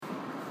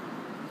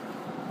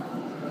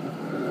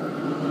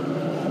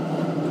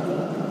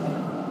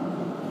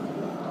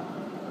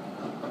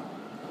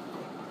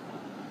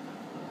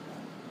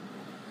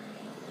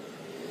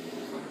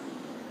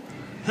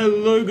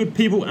Hello, good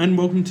people, and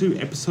welcome to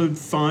episode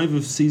 5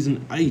 of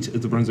season 8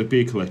 of the Brunswick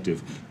Beer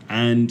Collective.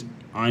 And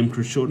I'm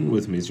Chris Shorten,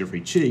 with me is Jeffrey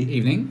Chi.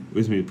 Evening.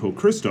 With me is Paul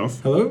Christoph.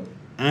 Hello.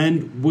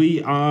 And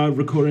we are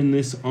recording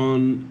this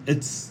on,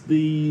 it's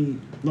the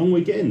long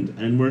weekend,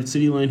 and we're at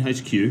City Lane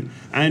HQ.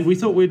 And we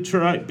thought we'd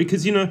try,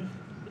 because,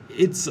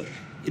 it's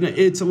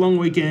a long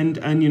weekend,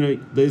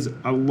 and, there's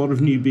a lot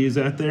of new beers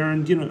out there,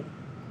 and,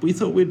 we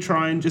thought we'd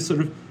try and just sort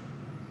of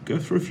go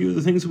through a few of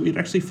the things that we'd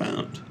actually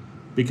found.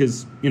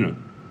 Because,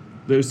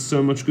 there's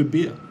so much good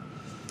beer.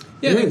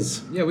 Yeah, It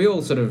is. Yeah, we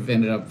all sort of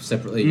ended up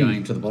separately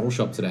going to the bottle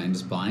shop today and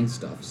just buying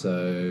stuff.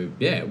 So,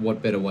 yeah,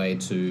 what better way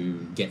to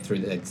get through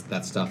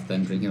that stuff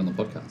than drinking on the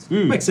podcast?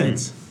 Makes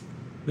sense.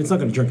 It's not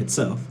going to drink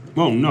itself.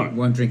 Well, no. It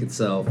won't drink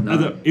itself,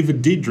 no. If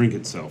it did drink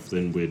itself,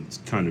 then we'd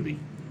kind of be...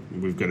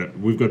 We've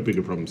got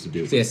bigger problems to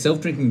deal with. So, yeah,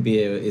 self-drinking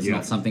beer is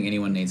not something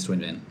anyone needs to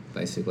invent,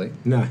 basically.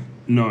 No.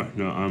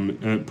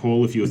 No.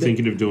 Paul, if you're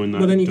thinking of doing that,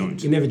 Well, then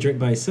don't. you never drink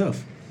by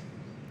yourself.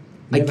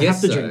 I You never guess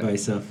have to so. drink by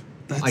yourself.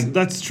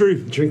 That's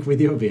true. Drink with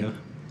your beer.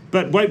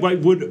 But wait,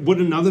 would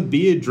another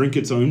beer drink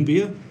its own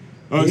beer?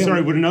 Oh, Yeah.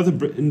 sorry.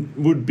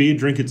 Would beer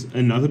drink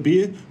another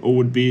beer, or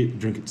would beer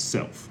drink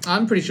itself?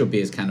 I'm pretty sure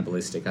beer's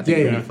cannibalistic. I think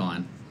Yeah, it'll yeah. be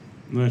fine.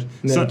 Right.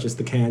 And then just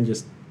the can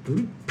just...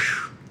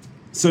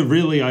 So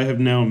really, I have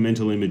now a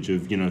mental image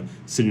of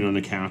sitting on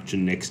a couch,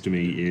 and next to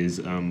me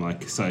is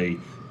say,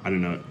 I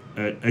don't know,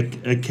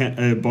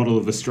 a bottle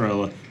of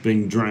Estrella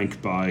being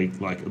drank by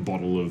like a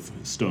bottle of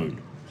Stone.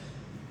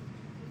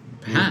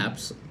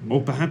 Perhaps. Or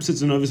perhaps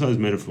it's an oversized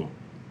metaphor.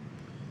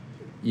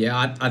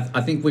 Yeah,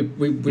 I think we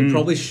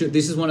probably should.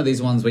 This is one of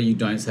these ones where you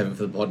don't save it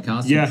for the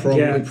podcast. Yeah.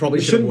 We probably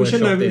should have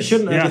workshopped We this.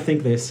 shouldn't Yeah.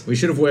 overthink this. We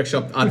should have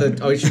workshopped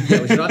we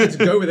should either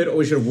go with it or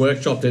we should have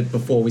workshopped it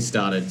before we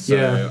started. So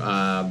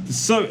Yeah.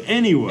 So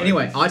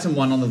anyway, item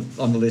 1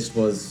 on the list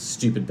was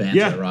stupid banter,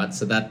 Yeah. right?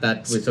 So that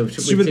we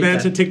Stupid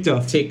banter ticked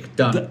off. Tick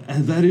done.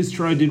 that is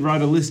true. I did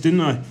write a list,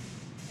 didn't I?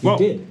 You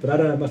did, but I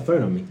don't have my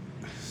phone on me.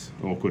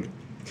 Awkward.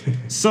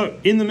 So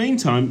in the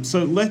meantime,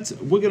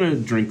 we're gonna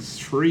drink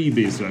 3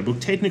 beers today, but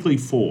technically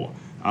 4.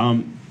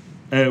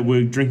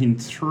 We're drinking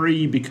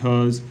 3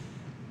 because,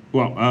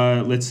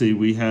 let's see.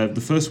 We have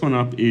the first one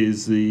up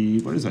is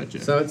what is that,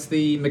 Jeff? So it's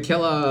the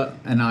Mikkeller,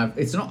 and I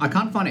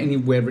can't find it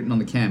anywhere written on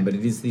the can, but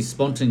it is the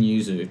Spontan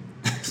Yuzu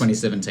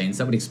 2017. So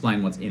that would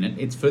explain what's in it.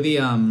 It's for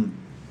the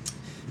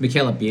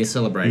Mikkeller Beer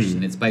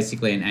Celebration. It's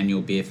basically an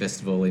annual beer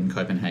festival in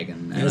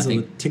Copenhagen. And There's all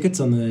the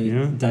tickets on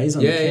the days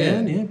on the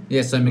can,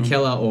 Yeah, so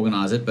Mikkeller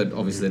organise it, but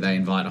obviously they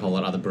invite a whole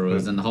lot of other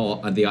brewers, and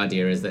the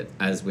idea is that,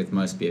 as with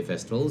most beer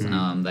festivals,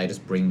 they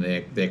just bring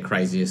their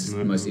craziest,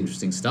 most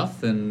interesting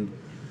stuff, and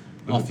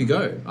off you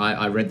go.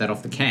 I read that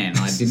off the can.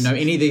 I didn't know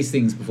any of these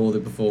things before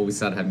we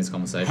started having this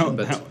conversation.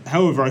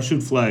 However, I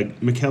should flag,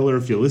 Mikkeller,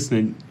 if you're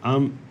listening,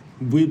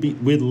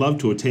 we'd love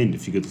to attend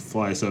if you could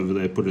fly us over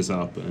there, put us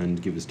up,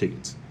 and give us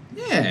tickets.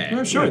 Yeah.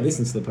 I'm sure he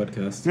listens to the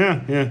podcast.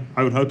 Yeah,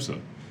 I would hope so.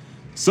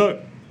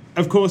 So,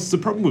 of course, the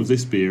problem with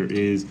this beer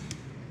is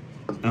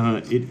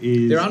it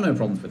is... There are no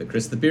problems with it,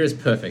 Chris. The beer is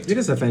perfect. It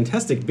is a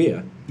fantastic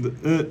beer.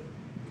 Let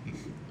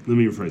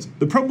me rephrase it.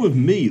 The problem with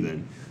me,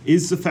 then,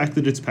 is the fact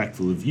that it's packed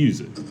full of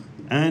yuzu.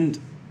 And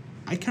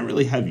I can't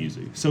really have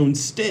yuzu. So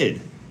instead,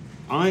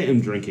 I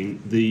am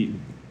drinking the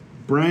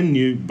brand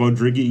new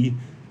Bodrigi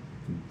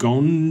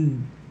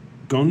Gonjim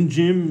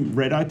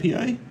Red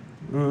IPA.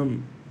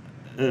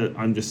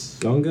 I'm just...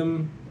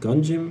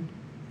 Gonjim.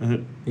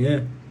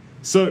 Yeah.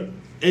 So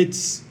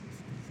it's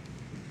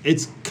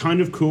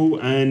kind of cool,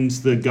 and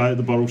the guy at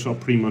the bottle shop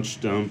pretty much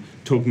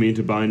talked me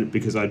into buying it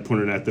because I'd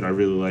pointed out that I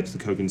really liked the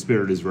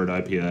Co-Conspirators Red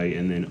IPA,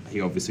 and then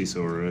he obviously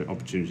saw an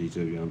opportunity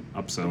to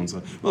upsell and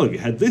say, well, have you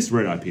had this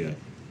Red IPA?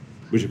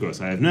 Which, of course,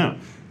 I have now.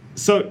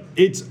 So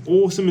it's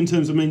awesome in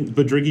terms of,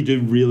 Bodrigi do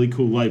really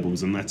cool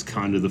labels, and that's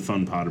kind of the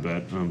fun part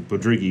about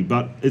Bodrigi.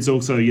 But it's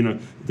also,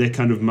 they're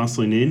kind of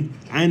muscling in,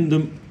 and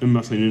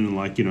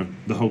like,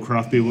 the whole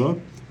craft beer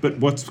world. But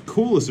what's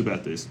coolest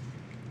about this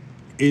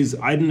is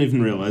I didn't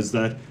even realize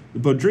that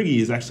Bodrigi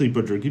is actually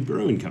Bodrigi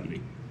Brewing Company,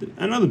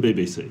 another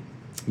BBC.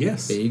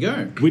 Yes. There you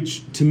go.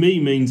 Which, to me,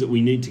 means that we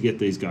need to get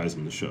these guys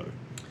on the show.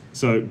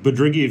 So,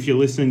 Bodrigi, if you're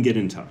listening, get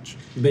in touch.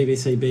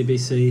 BBC.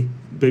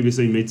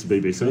 BBC meets the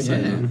BBC.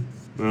 Yeah.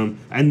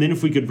 And then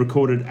if we could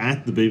record it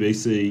at the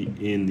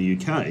BBC in the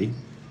UK...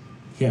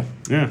 Yeah.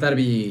 That'd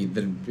be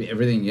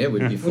everything,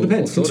 we'd be full. Well,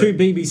 depends. Can sorted.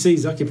 2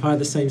 BBCs occupy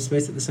the same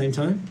space at the same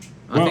time?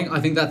 I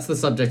think that's the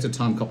subject of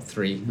Time Cop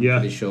 3, I'm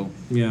pretty sure.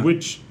 Yeah.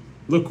 Which,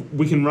 look,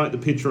 we can write the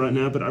pitch right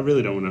now, but I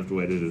really don't want to have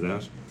to edit it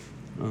out.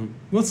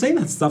 Well, seeing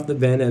that stuff that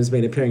Van Damme's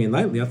been appearing in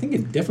lately, I think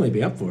he'd definitely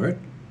be up for it.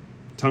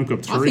 Time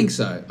Cop 3? I think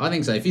so.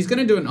 If he's going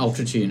to do an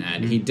Ultra Tune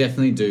ad, he'd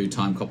definitely do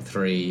Time Cop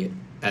 3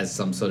 as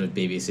some sort of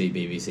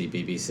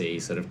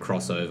BBC sort of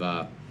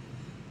crossover,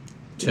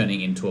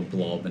 turning into a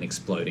blob and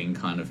exploding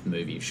kind of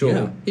movie.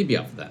 Sure, he'd be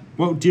up for that.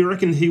 Well, do you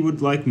reckon he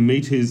would,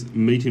 meet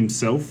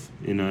himself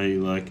in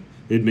a,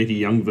 he'd meet a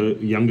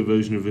younger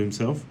version of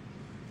himself?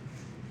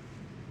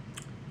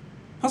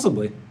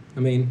 Possibly.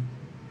 I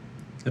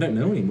don't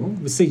know anymore.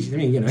 They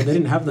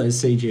didn't have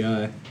those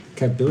CGI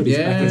capabilities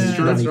back Yeah,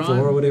 in that's 94 right.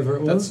 or whatever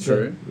it was. That's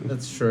true.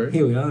 That's true. But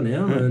here we are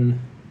now, and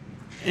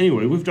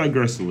Anyway, we've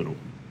digressed a little.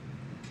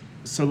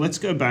 So let's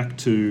go back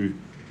to.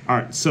 All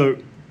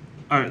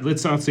right,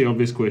 let's ask the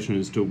obvious question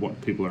as to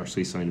what people are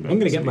actually saying about I'm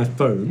going to this get my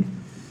phone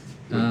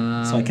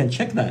so I can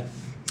check that.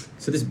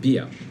 So this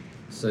beer.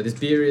 So this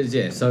beer is,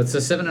 so it's a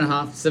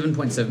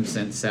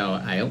 7.7%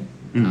 sour ale,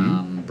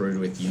 brewed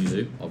with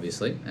yuzu,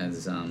 obviously,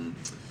 as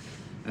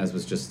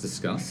was just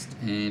discussed.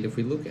 And if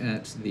we look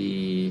at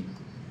the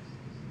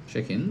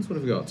check-ins, what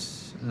have we got?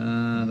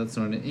 That's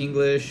not in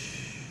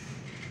English.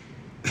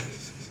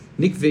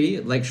 Nick V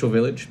at Lakeshore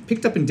Village,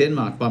 picked up in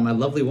Denmark by my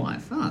lovely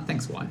wife.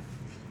 Thanks, wife.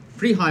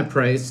 Pretty high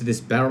praise to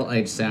this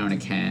barrel-aged sour in a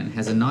can.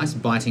 Has a nice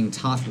biting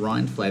tart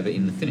rind flavour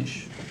in the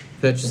finish.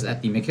 Purchased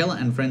at the McKellar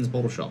and Friends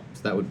bottle shop.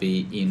 So that would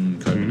be in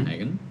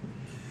Copenhagen.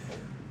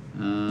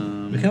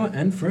 McKellar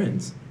and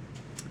Friends.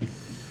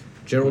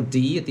 Gerald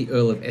D at the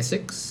Earl of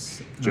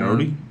Essex.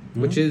 Geraldie?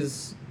 Which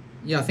is,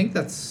 I think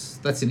that's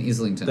in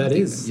Islington. That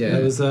is. Yeah.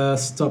 That was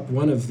stop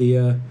one of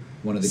the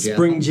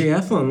Spring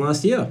Giathlon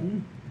last year.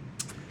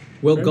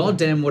 Well,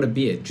 goddamn, what a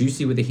beer.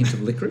 Juicy with a hint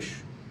of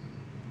licorice.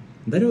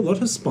 They do a lot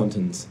of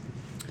spontans.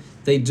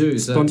 They do.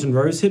 Spontan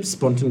rose hips,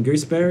 spontan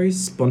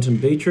gooseberries, spontan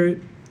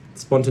beetroot,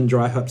 spontan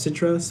dry hop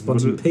citra,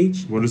 spontan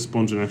peach. What does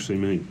spontan actually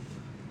mean?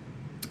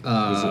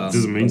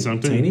 Does it mean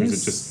something? Or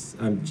is it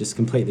just I'm just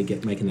completely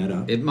making that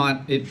up. It might.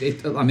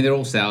 I mean, they're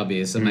all sour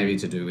beers, so maybe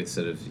to do with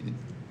sort of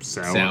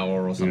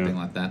sour or something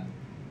like that.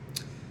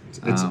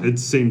 It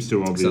seems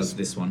too obvious. So it's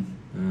this one.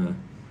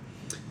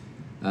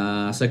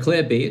 So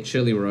Claire B at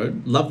Shirley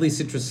Road, lovely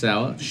citrus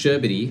sour,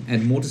 sherbety,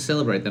 and more to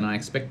celebrate than I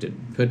expected.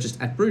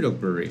 Purchased at Brewdog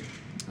Brewery,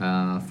 4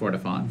 out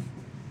of 5.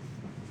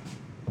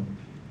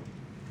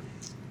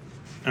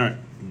 All right,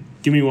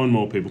 give me one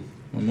more, people.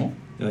 One more.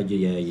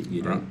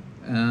 You Right. don't.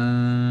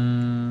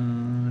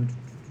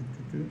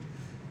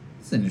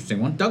 It's an interesting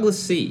one. Douglas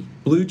C,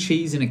 blue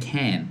cheese in a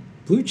can.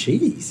 Blue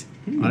cheese.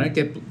 I don't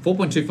get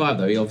 4.25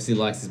 though. He obviously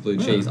likes his blue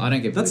cheese. I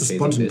don't get blue That's cheese. a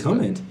spontan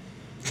comment.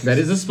 That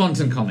is a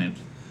spontan comment.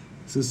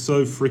 This is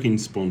so freaking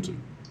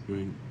spontan. I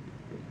mean,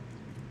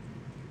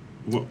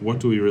 what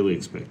do we really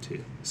expect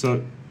here?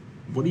 So,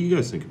 what do you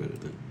guys think about it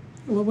then?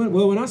 Well,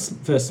 when I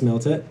first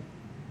smelt it,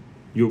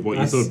 You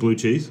thought blue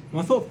cheese?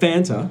 I thought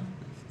Fanta.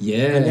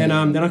 Yeah. And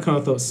then I kind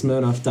of thought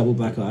Smirnoff Double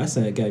Black Ice,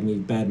 and it gave me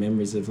bad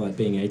memories of like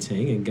being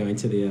 18 and going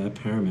to the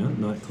Paramount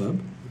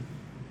nightclub.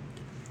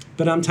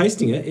 But I'm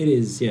tasting it. It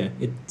is,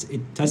 it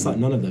tastes like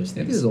none of those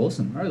things. It is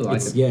awesome. I really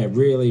like it. Yeah,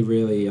 really,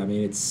 really. I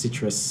mean, it's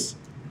citrus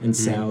and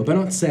sour, but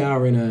not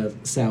sour in a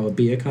sour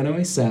beer kind of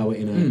way. Sour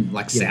in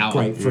a sour.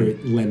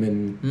 grapefruit,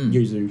 lemon,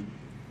 yuzu.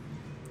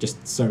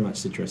 Just so much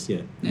citrus.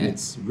 Yeah.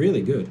 It's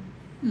really good.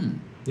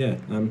 Yeah,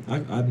 I'm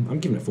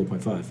giving it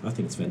 4.5. I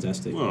think it's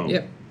fantastic. Well,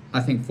 Yep. I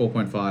think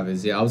 4.5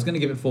 is I was going to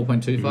give it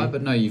 4.25,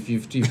 but no,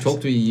 you've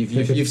talked to me. You've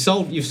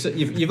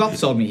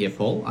upsold me here,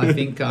 Paul. I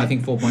think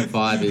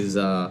 4.5 is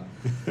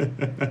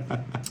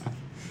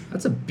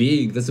that's a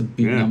big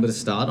number to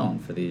start on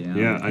for the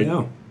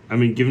I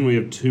mean, given we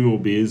have 2 more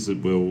beers that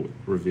we'll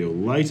reveal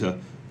later,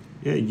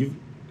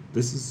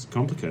 this is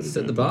complicated.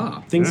 Set the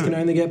bar. Things can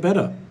only get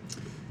better,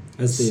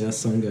 as the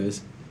song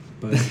goes.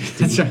 But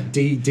That's right.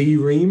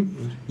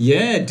 D-Ream.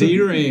 Yeah,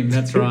 D-Ream.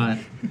 That's right.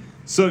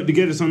 So to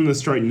get us on the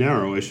straight and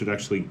narrow, I should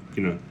actually,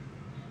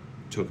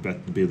 talk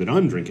about the beer that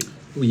I'm drinking.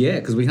 Well, yeah,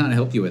 because we can't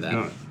help you with that.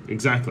 No,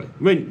 exactly.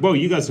 I mean, well,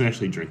 you guys can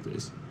actually drink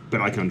this,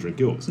 but I can't drink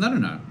yours.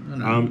 No.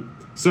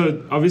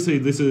 So obviously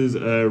this is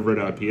a red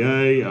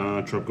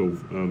IPA, tropical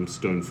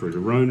stone fruit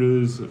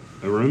aromas.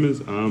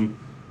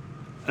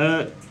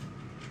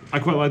 I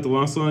quite like the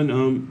last line.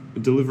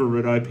 Deliver a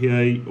red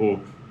IPA, or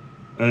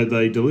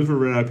they deliver a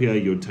red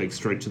IPA you would take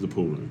straight to the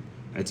pool room.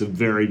 It's a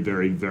very,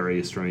 very, very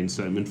Australian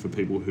statement for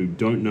people who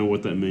don't know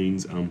what that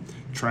means.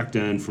 Track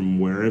down from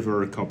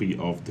wherever a copy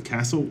of The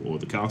Castle, or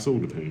The Castle,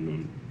 depending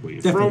on where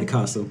you're Definitely from. the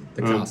castle.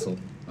 The castle.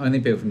 Only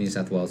people from New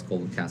South Wales call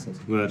them castles.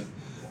 But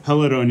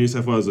hello to our New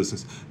South Wales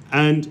listeners.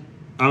 And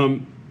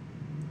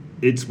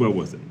it's well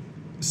worth it.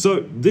 So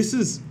this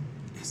is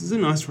a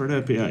nice red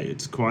IPA.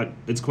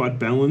 It's quite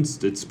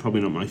balanced. It's probably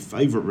not my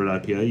favourite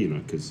red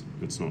IPA, because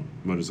it's not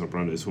modus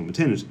operandi's former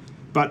tenant.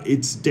 But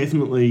it's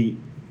definitely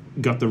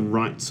got the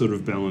right sort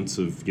of balance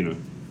of,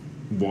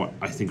 what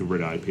I think a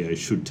red IPA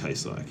should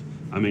taste like.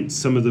 I mean,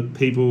 some of the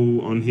people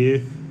on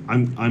here,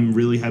 I'm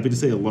really happy to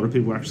see a lot of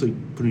people actually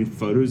putting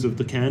photos of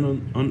the can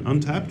on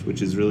Untapped,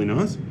 which is really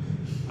nice.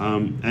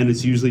 And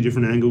it's usually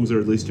different angles, or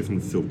at least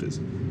different filters.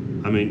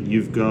 I mean,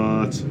 you've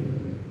got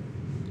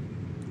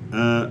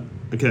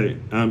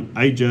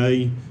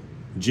AJG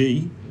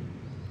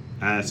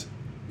at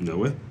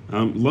nowhere,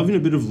 loving a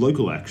bit of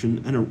local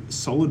action and a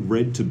solid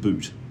red to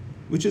boot,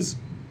 which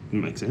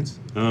makes sense.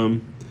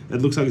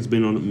 It looks like it's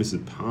been on at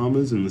Mrs.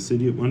 Palmer's in the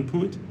city at one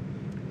point.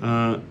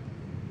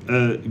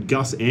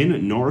 Gus N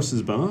at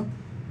Norris's Bar.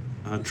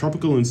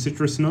 Tropical and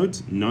citrus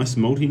notes, nice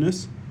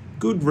maltiness,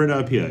 good red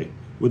IPA.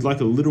 Would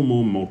like a little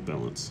more malt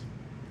balance.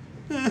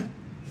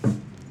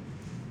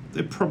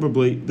 they're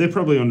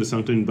probably onto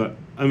something. But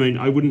I mean,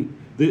 I wouldn't.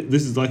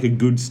 This is like a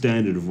good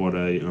standard of what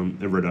a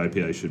red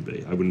IPA should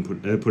be. I wouldn't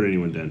put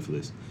anyone down for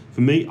this.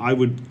 For me, I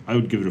would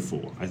give it a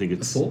 4. I think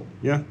it's A 4?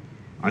 Yeah,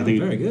 I think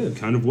very good. it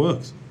kind of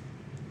works.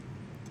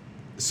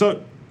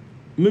 So,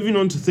 moving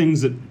on to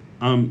things that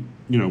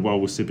while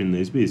we're sipping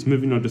these beers,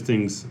 moving on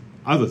to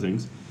other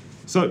things.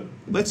 So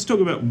let's talk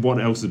about what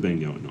else has been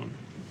going on.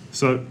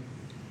 So,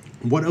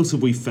 what else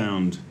have we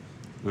found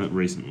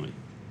recently?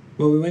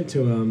 Well, we went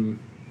to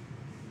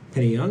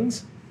Penny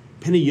Young's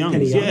Penny Young's,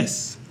 Penny Young's.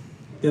 yes.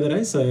 the other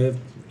day. So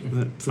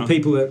for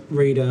people that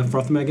read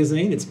Froth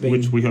magazine, it's been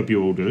Which we hope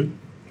you all do.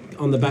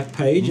 on the back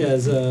page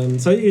as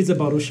so it is a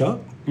bottle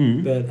shop,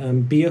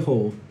 but beer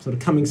hall sort of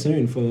coming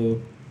soon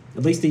for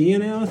at least a year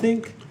now, I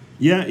think.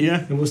 Yeah.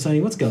 And we're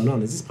saying, what's going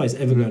on? Is this place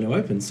ever going to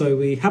open? So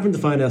we happened to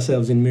find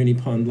ourselves in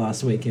Moonee Pond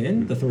last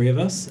weekend, the three of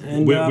us,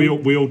 and We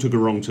all took a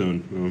wrong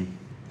turn.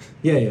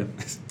 yeah.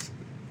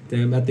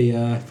 Damn, at the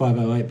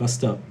 508 bus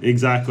stop.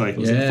 Exactly.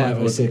 Was it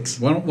 506?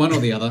 One or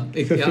the other.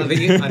 I think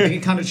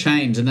it kind of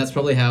changed, and that's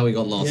probably how we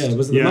got lost. Yeah,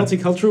 was it the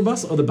multicultural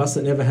bus or the bus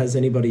that never has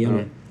anybody on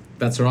it?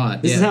 That's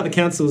right. This is how the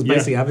council is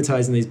basically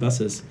advertising these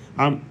buses.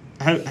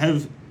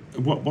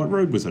 What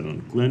road was that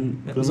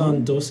on? It was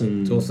on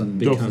Dawson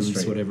becomes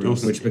Street, whatever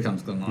Dawson. which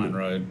becomes Glenline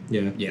Road.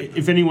 Yeah. Yeah.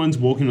 If anyone's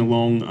walking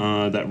along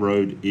that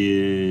road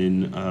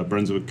in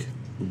Brunswick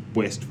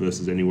West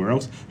versus anywhere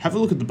else, have a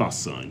look at the bus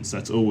signs.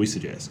 That's all we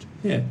suggest.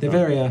 Yeah, they're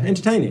very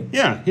entertaining.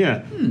 Yeah.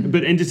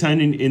 But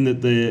entertaining in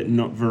that they're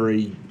not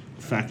very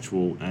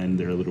factual and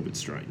they're a little bit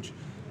strange.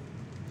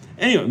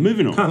 Anyway,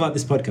 moving on. Kind of like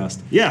this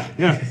podcast. Yeah.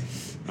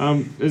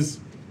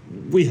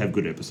 We have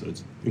good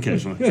episodes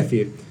occasionally. Yeah, a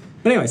few.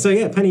 But anyway, so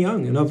yeah, Penny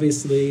Young, and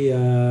obviously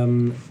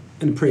in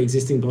a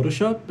pre-existing bottle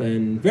shop,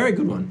 and very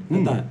good one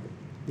at that.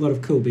 A lot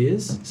of cool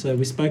beers. So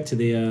we spoke to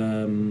the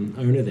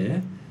owner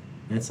there,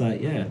 and it's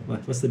like,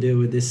 what's the deal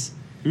with this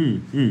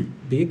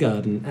beer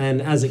garden?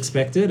 And as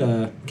expected,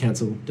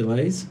 council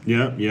delays.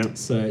 Yeah.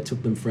 So it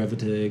took them forever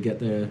to get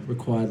the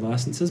required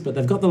licenses, but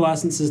they've got the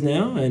licenses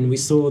now, and we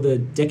saw the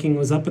decking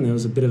was up, and there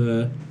was a bit of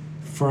a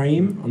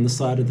frame on the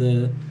side of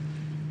the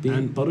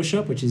bottle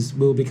shop, which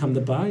will become the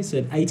bar. He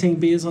said 18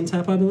 beers on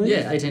tap, I believe.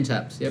 Yeah, 18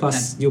 taps. Yep.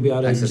 Plus, you'll be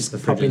able to access just to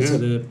the pop fridges.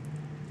 into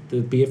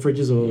the beer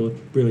fridges or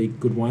really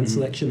good wine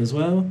selection as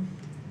well.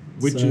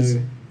 Which is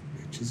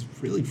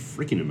really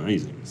freaking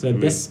amazing. So I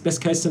mean,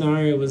 best case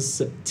scenario was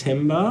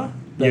September.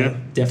 But Yeah,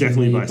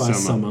 definitely by by summer.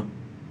 summer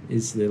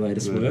is the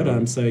latest Yeah.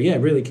 word. So yeah,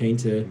 really keen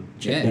to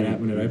check Yeah. that out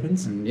when it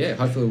opens. And yeah,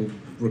 hopefully we'll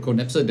record an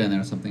episode down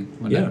there or something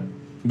one Yeah. day.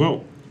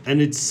 Well,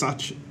 and it's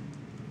such.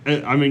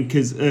 I mean,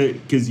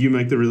 because you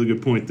make the really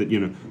good point that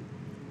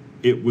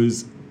it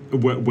was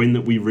when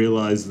that we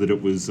realised that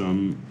it was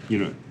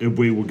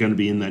we were going to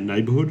be in that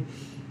neighbourhood,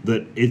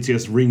 that it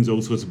just rings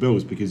all sorts of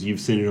bells because you've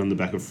seen it on the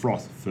back of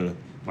Froth for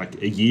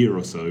like a year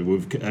or so.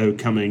 We've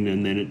come in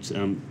and then it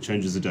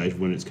changes the date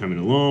when it's coming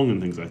along and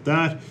things like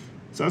that.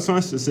 So it's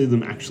nice to see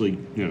them actually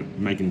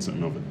making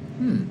something of it.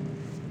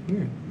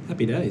 Yeah.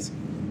 Happy days.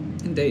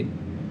 Indeed.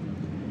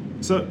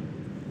 So,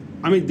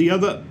 I mean, the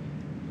other.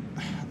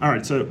 All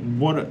right. So,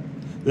 what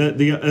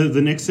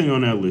the next thing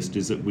on our list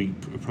is that we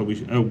probably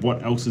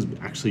what else is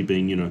actually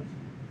being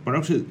what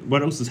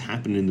else has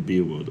happened in the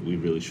beer world that we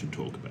really should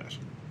talk about?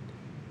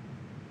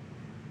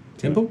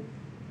 Temple?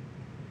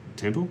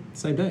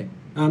 Same day.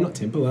 Not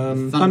Temple.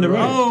 Thunder Road.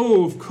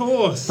 Oh, of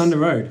course. Thunder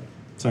Road.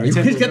 Sorry, You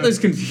Temple always get Road. those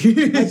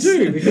confused. I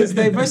do, because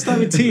they both start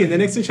with T and they're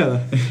next to each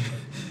other.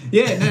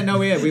 Yeah,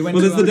 we went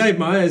Well, to... there's the Dave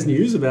Myers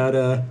news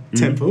about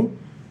Temple.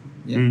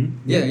 Yeah,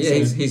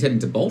 So- he's heading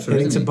to Bolter,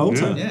 Heading isn't to he?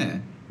 Bolter. Yeah.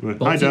 Hi,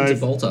 Bolting to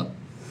Dave. Bolter.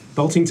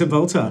 Bolting to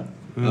Bolter.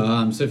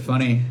 So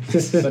funny.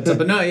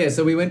 but no, yeah,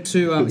 so we went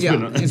to...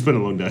 It's been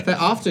a long day. But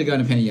after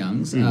going to Penny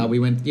Young's, we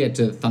went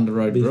to Thunder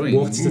Road We Brewing.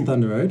 walked to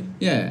Thunder Road.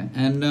 Yeah,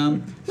 and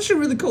it's actually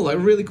really cool, like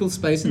really cool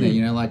space in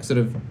there, like sort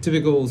of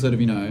typical sort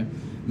of,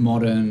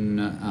 modern,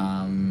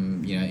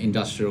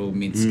 industrial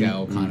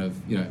mid-scale kind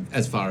of,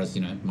 as far as,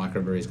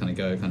 microbreweries kind of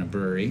go, kind of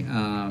brewery.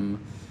 And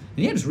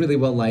yeah, just really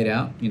well laid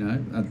out,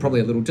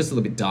 probably just a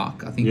little bit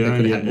dark. I think they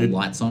could have had more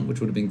lights on, which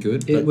would have been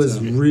good. It but, was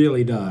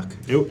really dark.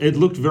 It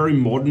looked very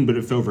modern, but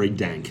it felt very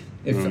dank.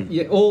 but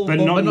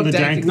not in the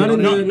dank- Not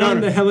in No.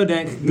 the hella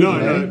dank.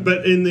 No,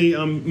 but in the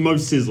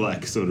most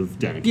Sizzlack sort of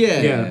dank.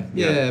 Yeah.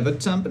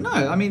 But no,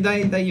 I mean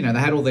they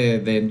had all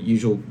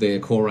their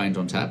core range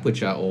on tap,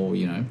 which are all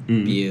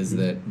beers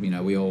that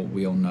we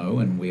all know,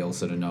 and we all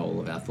sort of know all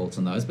of our thoughts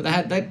on those. But they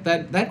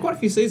had quite a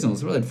few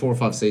seasonals. They had 4 or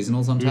 5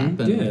 seasonals on tap.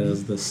 And Yeah, there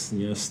was this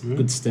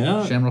good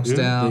stout. Shamrock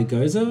Stout. The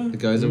Goza. The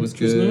Goza was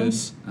which was good.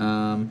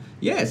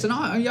 nice. So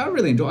I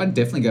really enjoy. I'd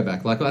definitely go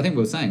back. Like I think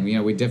we were saying,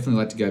 we definitely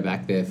like to go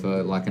back there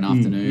for like an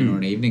afternoon or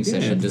an evening Yeah,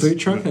 session. food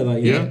truck,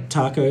 like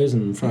tacos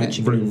and fried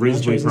chicken and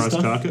Reasonably nachos and priced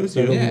stuff. tacos,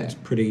 So yeah. it's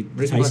pretty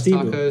Reasonable tasty.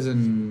 tacos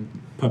and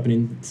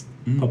Popping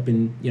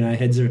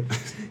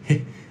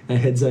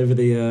heads over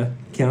the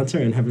counter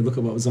and having a look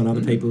at what was on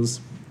other people's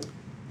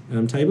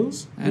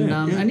tables. And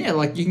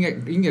like you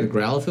can get a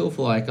growler fill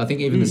for like I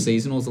think even the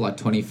seasonals are like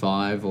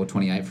 25 or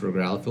 28 for a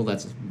growler fill.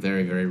 That's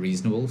very, very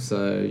reasonable.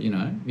 So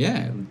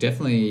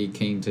definitely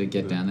keen to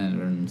get down there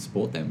and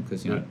support them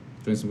because doing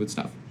some good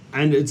stuff.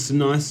 And it's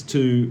nice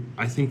to,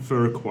 I think,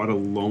 for quite a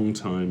long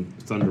time,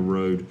 Thunder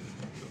Road,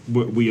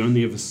 we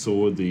only ever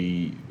saw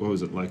the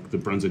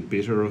Brunswick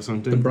Bitter or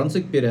something. The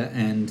Brunswick Bitter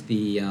and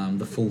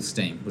the Full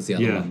Steam was the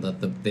other one.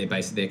 They're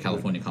basically their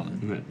California Common.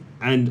 Right.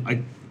 And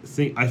I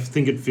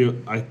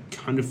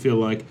kind of feel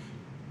like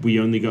we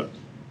only got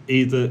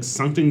either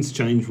something's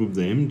changed with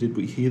them. Did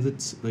we hear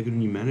that they got a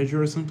new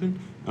manager or something?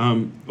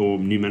 Or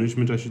new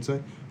management, I should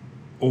say.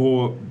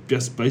 Or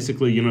just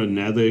basically,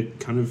 now they're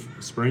kind of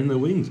spreading their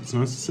wings. It's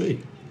nice to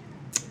see.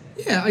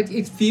 Yeah,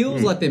 it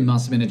feels like there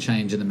must have been a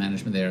change in the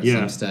management there at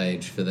some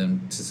stage for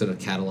them to sort of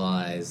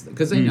catalyse.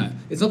 Because,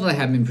 it's not that they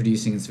haven't been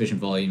producing in sufficient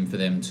volume for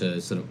them to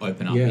sort of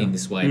open up in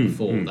this way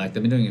before. Like,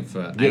 they've been doing it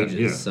for ages.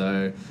 Yeah.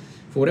 So,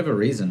 for whatever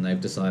reason,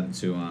 they've decided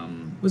to...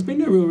 There's been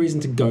no real reason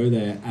to go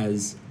there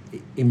as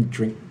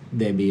drink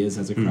their beers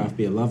as a craft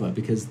beer lover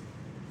because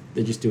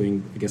they're just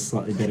doing, I guess,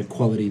 slightly better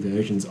quality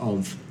versions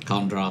of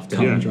Carlton Draft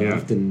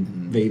and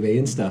VB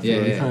and stuff.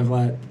 Kind of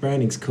like,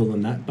 branding's cool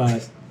and that,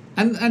 but...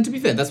 And to be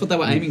fair, that's what they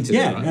were aiming to do,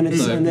 right? And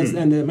there's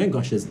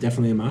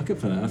definitely a market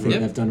for that. I think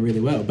they've done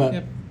really well.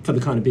 But for the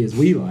kind of beers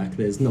we like,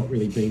 there's not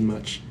really been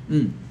much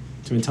to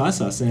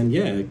entice us. And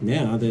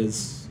now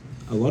there's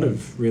a lot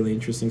of really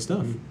interesting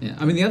stuff. Yeah,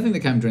 I mean, the other thing that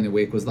came during the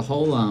week was the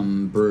whole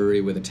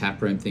brewery with a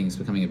tap room thing is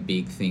becoming a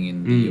big thing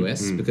in the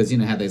US because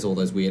how there's all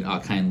those weird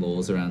arcane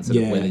laws around sort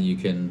of whether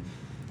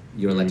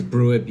you're allowed to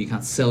brew it, but you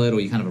can't sell it, or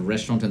you can't have a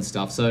restaurant and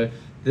stuff. So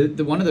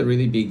the one of the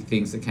really big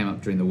things that came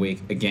up during the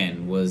week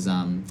again was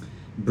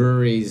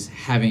breweries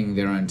having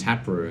their own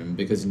tap room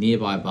because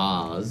nearby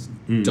bars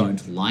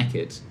don't like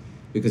it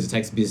because it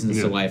takes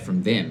business away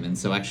from them. And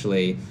so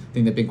actually, I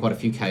think there have been quite a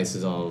few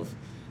cases of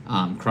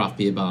craft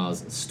beer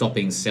bars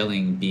stopping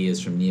selling beers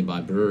from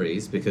nearby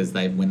breweries because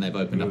when they've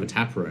opened up a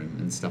tap room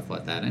and stuff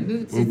like that.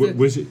 And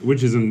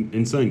which is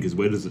insane because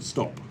where does it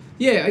stop?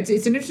 Yeah, it's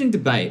an interesting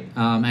debate.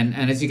 And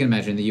as you can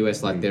imagine, in the US,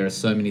 there are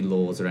so many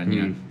laws around,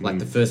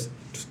 the first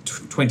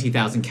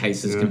 20,000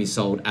 cases can be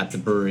sold at the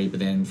brewery, but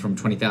then from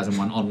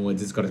 20,001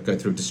 onwards, it's got to go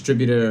through a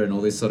distributor and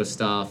all this sort of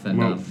stuff. And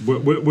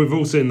we've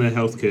all seen the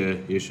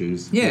healthcare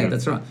issues. Yeah,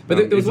 that's right.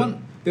 But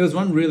there was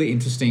one really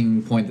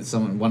interesting point that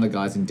one of the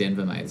guys in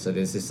Denver made. So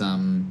there's this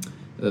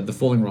the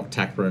Falling Rock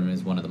Tap Room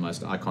is one of the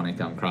most iconic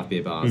craft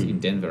beer bars in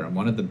Denver, and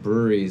one of the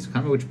breweries, I can't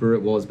remember which brewery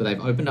it was, but they've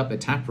opened up a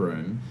tap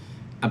room.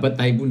 But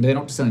they're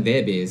not just selling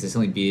their beers, they're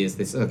selling beers.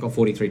 They've got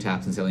 43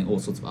 taps and selling all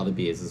sorts of other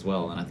beers as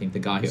well. And I think the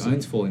guy who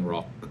owns Falling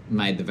Rock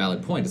made the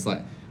valid point. It's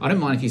like, I don't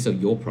mind if you sell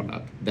your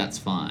product, that's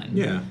fine.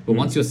 Yeah. But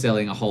once you're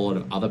selling a whole lot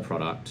of other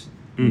product,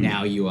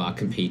 now you are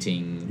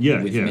competing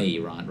with me,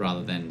 right?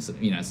 Rather than, So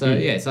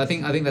I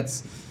think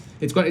that's...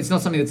 It's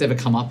not something that's ever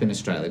come up in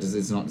Australia.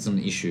 It's not an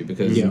issue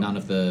because none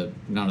of the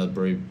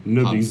brew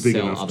pubs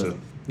sell other...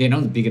 Yeah, no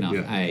one's big enough,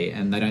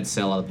 and they don't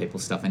sell other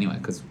people's stuff anyway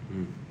because...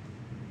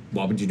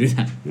 Why would you do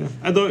that? Yeah.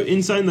 Although,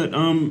 in saying that,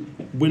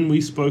 when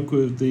we spoke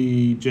with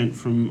the gent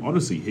from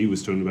Odyssey, he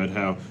was talking about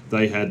how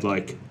they had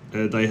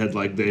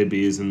their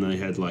beers and they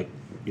had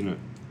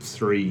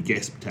 3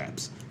 guest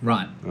taps.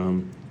 Right.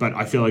 But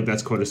I feel like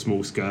that's quite a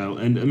small scale,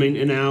 and I mean,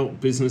 in our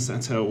business,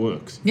 that's how it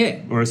works.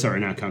 Yeah. Or sorry,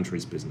 in our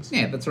country's business.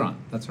 Yeah, that's right.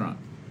 That's right.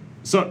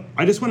 So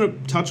I just want to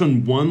touch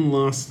on one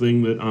last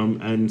thing that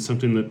and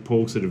something that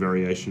Paul said a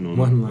variation on.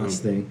 One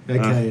last thing.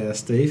 Okay,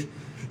 Steve.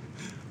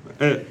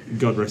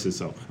 God rest his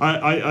soul.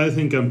 I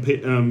think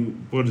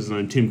what is his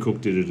name? Tim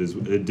Cook did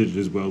it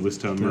as well this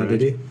time around.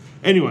 Did he?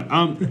 Anyway,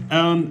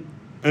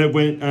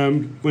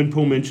 when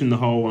Paul mentioned the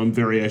whole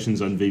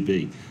variations on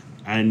VB,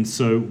 and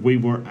so we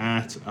were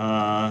at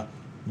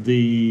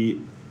the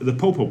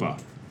Pulpo Bar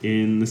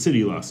in the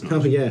city last night.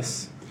 Oh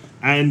yes.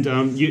 And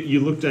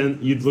you'd look down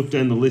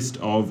the list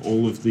of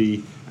all of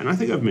the, and I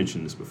think I've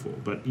mentioned this before,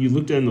 but you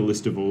look down the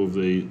list of all of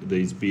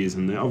these beers,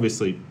 and they're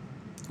obviously.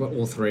 What,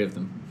 all 3 of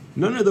them?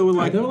 No, they were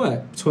like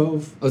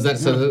 12. Oh,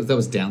 that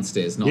was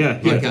downstairs, not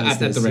at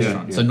the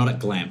restaurant. Yeah. So not at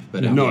Glamp,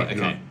 but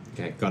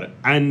okay, got it.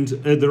 And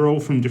they're all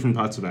from different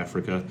parts of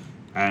Africa,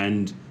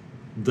 and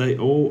they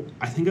all,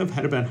 I think I've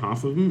had about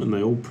half of them, and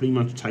they all pretty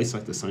much taste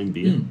like the same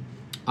beer.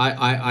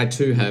 I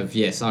too have,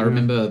 yes. I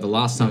remember the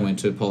last time I went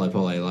to Pole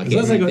Pole,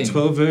 Because they got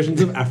 12 versions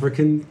of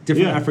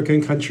different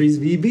African countries'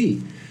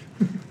 VB.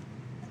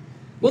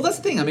 Well, that's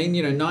the thing. I mean,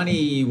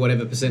 90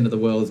 whatever % of the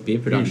world's beer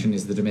production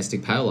is the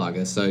domestic pale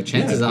lager. So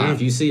chances are,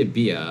 if you see a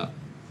beer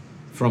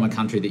from a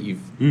country that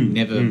you've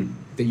never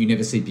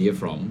see beer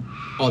from,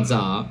 odds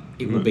are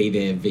it will be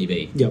their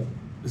VB. Yep.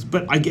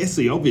 But I guess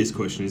the obvious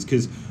question is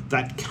because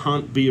that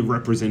can't be a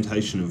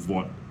representation of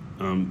what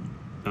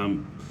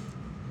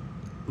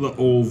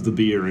all of the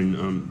beer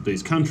in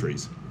these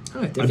countries.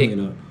 Oh, definitely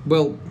not.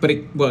 Well,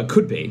 it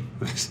could be.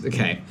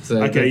 Okay.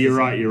 So you're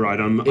right.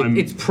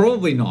 It's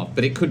probably not,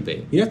 but it could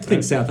be. You have to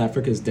think South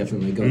Africa's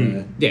definitely got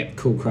a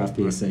cool craft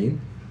beer scene.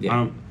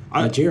 Yeah.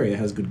 Nigeria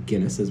has good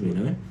Guinness, as we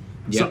know.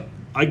 Yeah.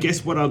 I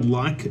guess what I'd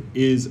like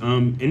is,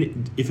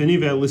 if any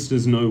of our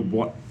listeners know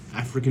what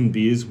African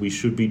beers we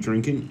should be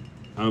drinking,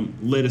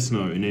 let us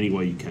know in any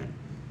way you can.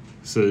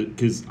 So,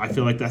 because I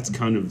feel like that's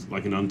kind of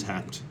like an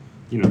untapped,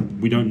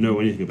 we don't know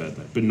anything about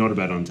that, but not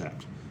about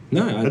Untapped.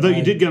 No, Although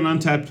you did get an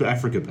Untapped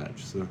Africa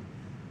patch, so.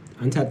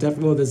 Untapped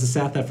Africa. Well, there's a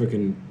South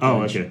African.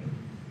 Oh, patch. okay.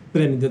 But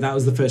then that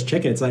was the first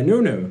check-in. It's like,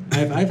 no.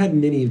 I've had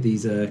many of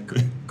these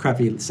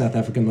crappy South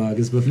African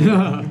lagers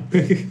before.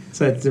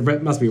 So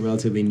it must be a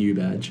relatively new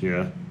badge.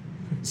 Yeah.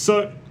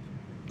 So,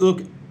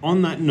 look,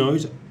 on that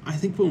note, I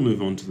think we'll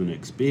move on to the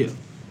next beer.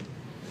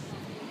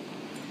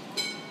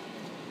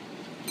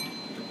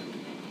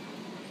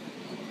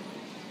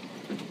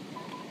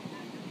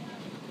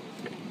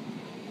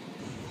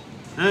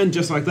 And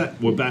just like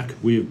that, we're back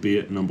with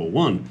beer number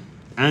 1.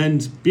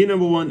 And beer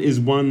number 1 is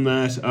one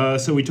that,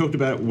 so we talked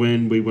about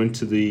when we went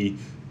to the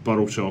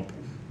bottle shop,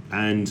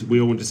 and we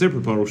all went to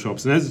separate bottle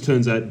shops, and as it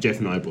turns out, Jeff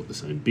and I bought the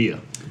same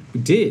beer. We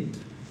did.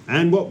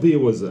 And what beer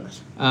was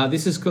that?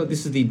 This is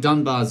the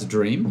Dunbar's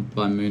Dream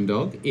by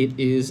Moondog. It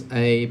is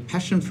a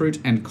passion fruit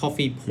and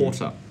coffee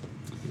porter.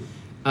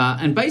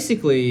 And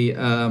basically,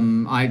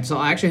 I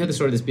actually heard the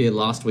story of this beer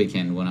last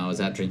weekend when I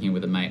was out drinking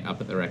with a mate up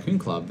at the Raccoon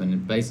Club.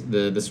 And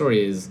the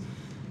story is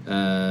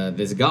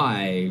there's a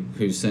guy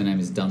whose surname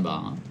is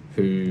Dunbar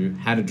who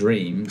had a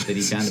dream that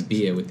he found a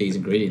beer with these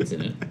ingredients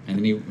in it,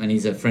 and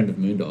he's a friend of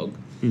Moondog.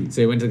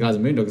 So he went to the guys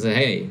at Moondog and said,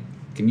 "Hey,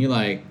 can you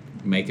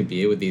make a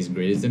beer with these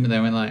ingredients in it?" And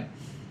they went like,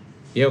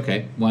 "Yeah,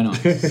 okay, why not?"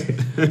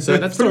 So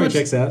that's pretty much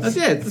checks out.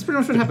 That's pretty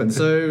much what happened.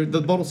 So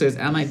the bottle says,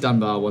 "Our mate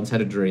Dunbar once had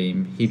a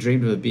dream. He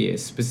dreamed of a beer.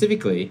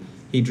 Specifically,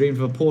 he dreamed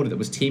of a porter that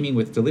was teeming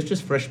with delicious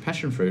fresh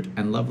passion fruit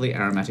and lovely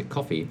aromatic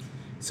coffee.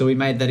 So we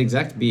made that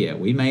exact beer.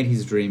 We made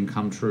his dream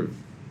come true."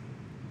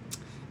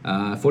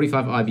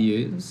 45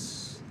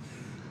 IBUs,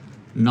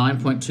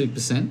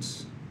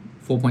 9.2%,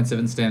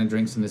 4.7 standard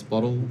drinks in this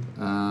bottle.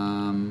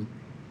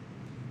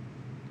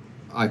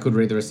 I could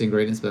read the rest of the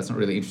ingredients, but that's not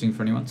really interesting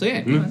for anyone. So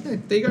yeah,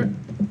 there you go.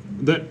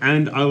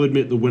 And I'll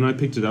admit that when I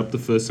picked it up, the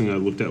first thing I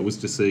looked at was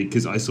to see,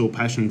 because I saw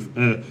passion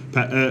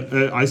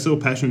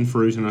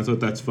fruit, and I thought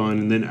that's fine.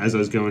 And then as I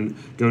was going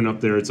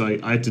up there, it's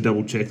like I had to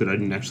double check that I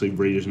didn't actually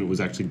read it, and it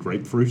was actually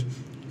grapefruit,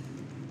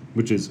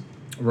 which is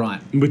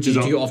right. Which is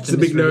do you often it's a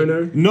big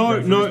misread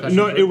no. grapefruit as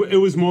passion fruit? It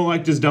was more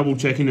like just double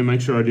checking to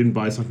make sure I didn't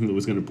buy something that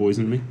was going to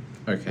poison me.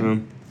 Okay.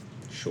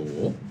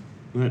 Sure.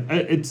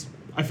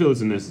 I feel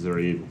it's a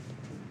necessary evil.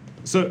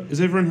 So, has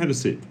everyone had a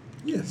sip?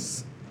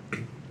 Yes.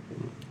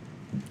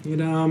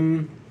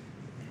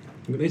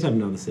 Let's have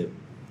another sip.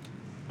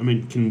 I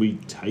mean, can we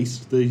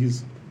taste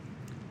these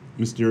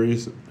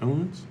mysterious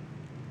elements?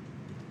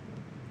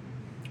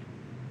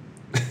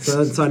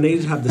 So I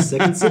needed to have the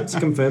second sip to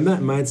confirm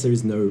that. My answer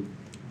is no.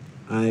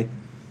 I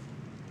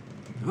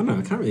don't know.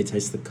 I can't really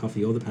taste the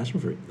coffee or the passion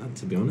fruit,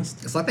 to be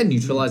honest. It's like they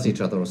neutralize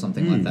each other or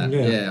something like that.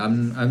 Yeah.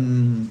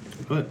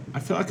 But I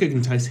feel like I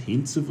can taste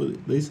hints of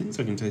these things.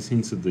 I can taste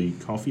hints of the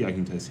coffee. I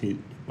can taste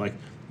like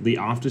the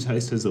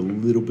aftertaste has a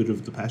little bit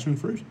of the passion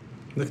fruit.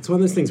 Like, it's one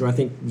of those things where I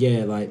think,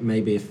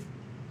 maybe if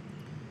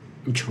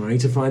I'm trying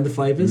to find the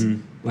flavors,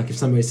 like if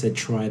somebody said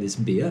try this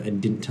beer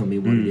and didn't tell me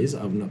what it is,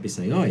 I would not be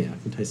saying, oh yeah, I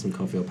can taste some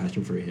coffee or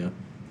passion fruit here.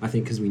 I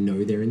think because we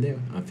know they're in there,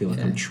 I feel like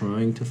I'm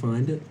trying to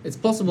find it. It's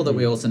possible that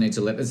we also need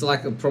to it's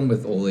like a problem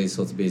with all these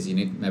sorts of beers.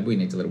 Maybe we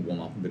need to let it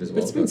warm up a bit as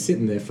well. It's been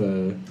sitting there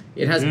for.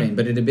 It has been,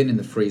 but it had been in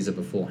the freezer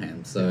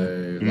beforehand,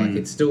 so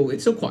it's still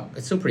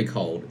pretty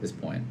cold at this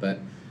point. But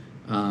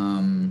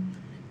I'm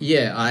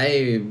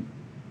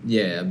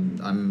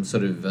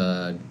sort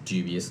of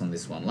dubious on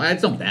this one. Like,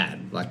 it's not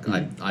bad. Like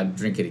I'd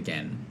drink it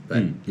again,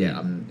 but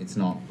it's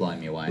not blowing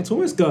me away. It's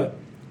almost got.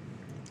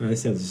 Oh,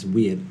 this sounds just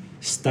weird.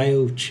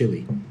 Stale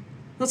chili.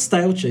 Not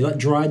stale chili, like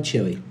dried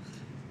chili.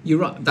 You're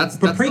right. That's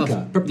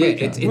paprika.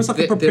 Paprika. Yeah, almost like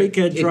a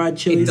paprika dried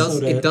chili.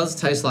 It does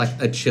taste like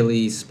a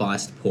chili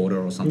spiced porter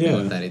or something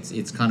like that.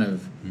 It's kind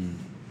of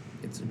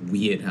it's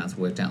weird how it's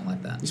worked out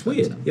like that. It's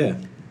weird. Yeah,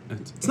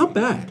 it's not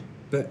bad,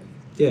 but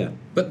yeah.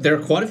 But there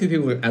are quite a few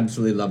people who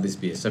absolutely love this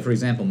beer. So, for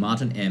example,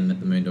 Martin M at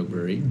the Moondog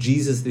Brewery.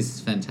 Jesus, this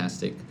is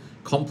fantastic.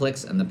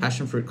 Complex and the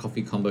passion fruit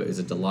coffee combo is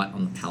a delight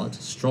on the palate.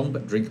 Strong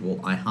but drinkable.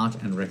 I heart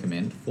and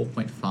recommend.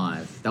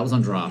 4.5. That was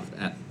on draft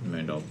at the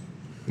Moondog.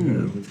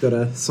 We've got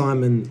a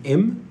Simon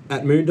M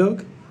at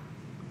Moondog,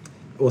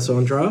 also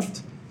on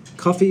draft.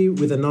 Coffee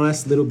with a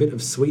nice little bit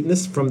of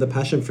sweetness from the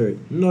passion fruit.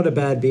 Not a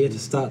bad beer to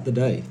start the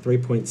day.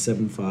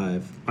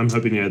 3.75. I'm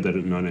hoping you had that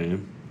at 9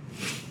 a.m.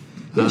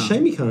 Yeah,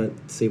 shame you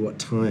can't see what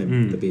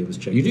time the beer was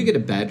checked. You do get a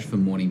badge for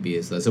morning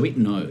beers, though, so it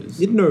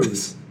knows. It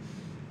knows.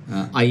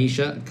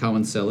 Aisha,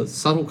 Cohen Cellars,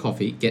 subtle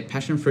coffee, get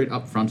passion fruit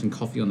up front and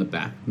coffee on the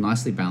back.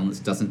 Nicely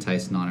balanced, doesn't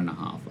taste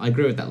 9.5. I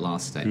agree with that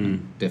last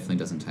statement. Definitely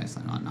doesn't taste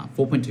like 9.5.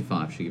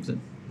 4.25 she gives it.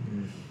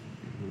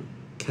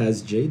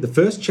 Kaz G. The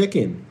first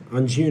check-in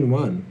on June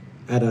 1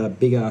 at a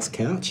big-ass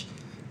couch.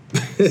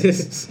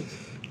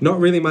 Not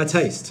really my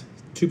taste.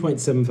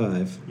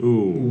 2.75.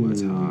 Ooh,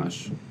 that's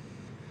harsh.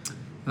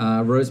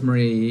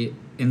 Rosemary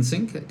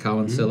NSYNC at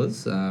Cohen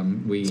Cellars.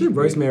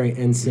 Rosemary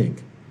NSYNC.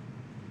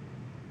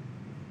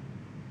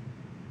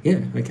 Yeah,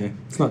 okay.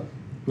 It's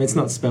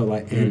not spelled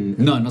like N.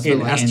 No, not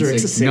spelled like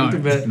asterisk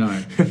N6. but No.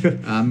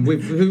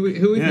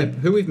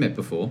 Who we've met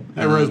before.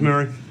 Hey,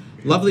 Rosemary.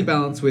 Lovely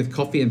balance with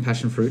coffee and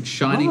passion fruit,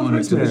 shining Oh, on a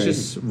rosemary.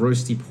 delicious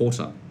roasty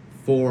porter.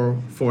 4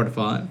 out of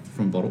 5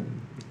 from bottle.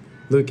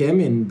 Luke M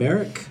in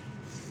Berwick.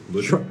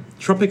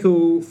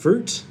 Tropical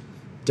fruit,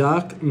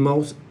 dark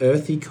malt,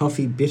 earthy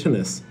coffee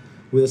bitterness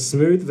with a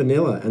smooth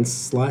vanilla and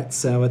slight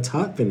sour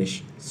tart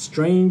finish.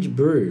 Strange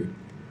brew,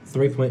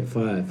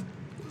 3.5.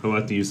 I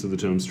like the use of the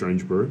term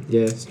strange brew.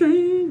 Yeah,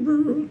 strange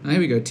brew. Now, here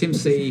we go. Tim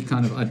C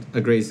kind of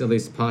agrees, at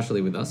least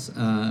partially, with us.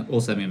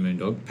 Also having a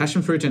Moondog.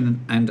 Passion fruit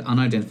and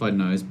unidentified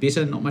nose.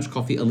 Bitter, not much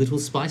coffee, a little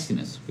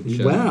spiciness. Which,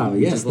 Wow,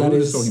 which yes, is what that we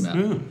were is- talking about.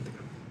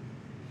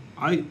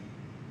 Yeah.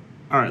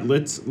 All right,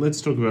 let's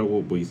talk about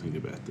what we think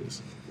about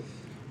this.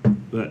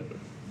 But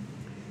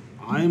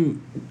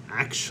I'm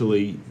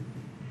actually,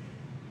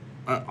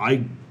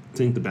 I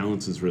think the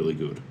balance is really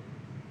good.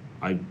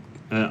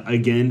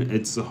 Again,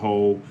 it's the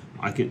whole.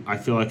 I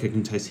feel like I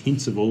can taste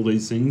hints of all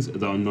these things,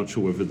 though I'm not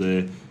sure whether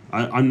they're.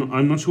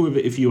 I'm not sure whether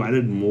if you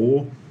added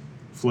more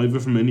flavor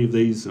from any of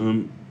these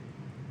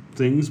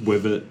things,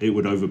 whether it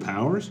would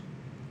overpower it.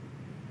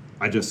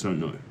 I just don't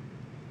know.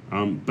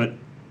 But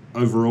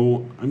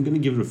overall, I'm going to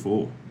give it a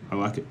 4. I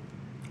like it.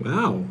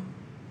 Wow.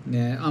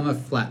 Yeah, I'm a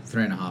flat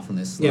 3.5 on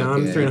this. Yeah,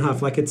 I'm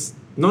 3.5. Like, it's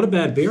not a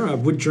bad beer. I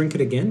would drink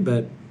it again,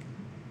 but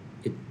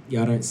I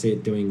don't see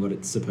it doing what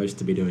it's supposed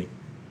to be doing.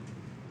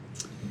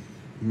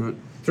 Right.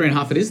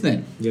 3.5 it is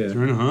then. Yeah.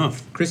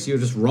 3.5. Chris, you're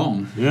just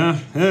wrong. Yeah,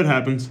 it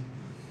happens.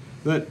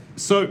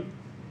 So,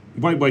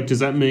 wait. Does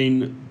that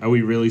mean? Are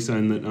we really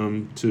saying that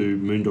to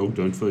Moondog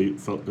don't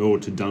follow, or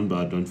to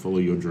Dunbar don't follow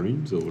your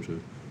dreams, or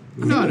to?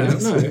 No. No,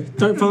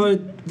 don't follow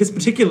this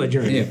particular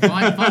dream. Yeah,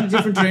 find a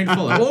different dream to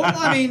follow. Or,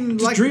 I mean,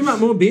 Just like, dream up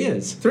more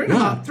beers.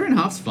 3.5.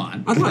 3.5's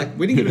fine. I'd Like,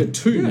 we didn't give it a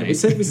 2, Yeah, mate. we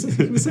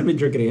said we'd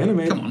drink it again. I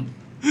mean, Come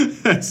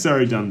on.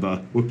 Sorry,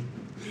 Dunbar.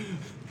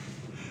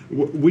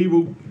 We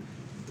will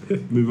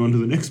move on to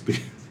the next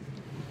bit.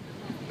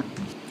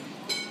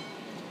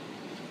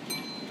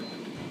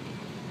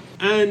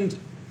 And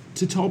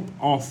to top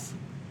off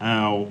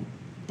our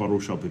bottle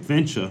shop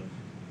adventure,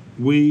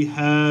 we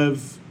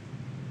have...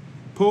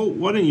 Paul,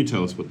 why don't you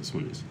tell us what this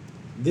one is?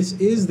 This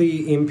is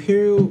the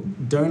Imperial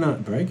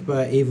Donut Break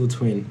by Evil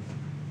Twin.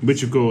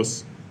 Which, of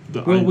course...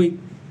 We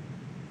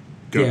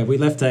Go.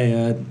 left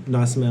a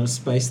nice amount of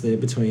space there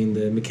between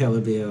the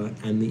Mikkeller beer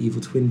and the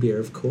Evil Twin beer,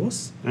 of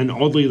course. And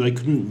oddly, they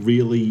couldn't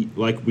really...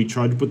 Like, we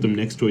tried to put them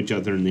next to each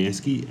other in the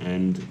esky,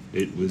 and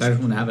it was... They just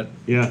want to have it.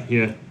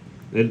 Yeah.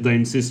 They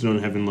insisted on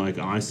having, like,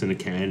 ice and a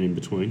can in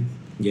between.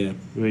 Yeah.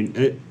 I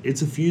mean,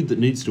 it's a feud that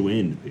needs to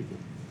end, people.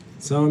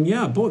 So,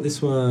 I bought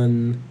this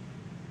one,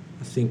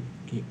 I think,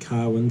 at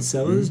Carwyn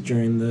Cellars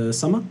during the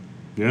summer.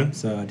 Yeah?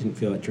 So I didn't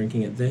feel like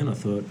drinking it then. I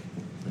thought,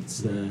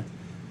 let's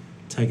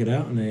take it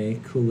out on a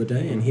cooler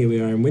day. And here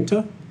we are in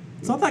winter.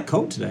 It's not that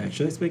cold today,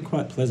 actually. It's been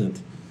quite pleasant.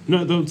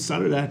 No, they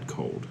started out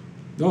cold.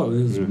 Oh,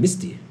 it was Yeah.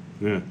 misty.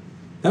 Yeah.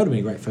 That would have been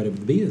a great photo with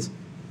the beers.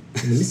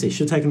 In the misty.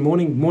 Should have taken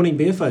morning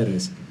beer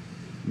photos.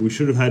 We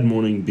should have had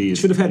morning beers.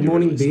 Should have had when you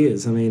morning released it.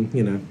 beers. I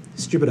mean,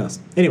 stupid us.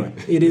 Anyway,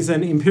 it is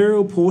an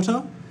Imperial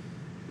Porter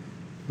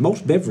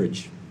malt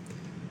beverage.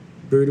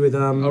 Brewed with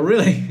Oh,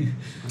 really?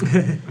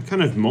 I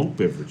can't have malt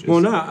beverages. Well,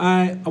 no,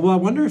 I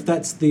wonder if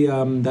that's the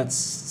that's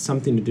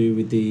something to do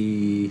with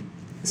the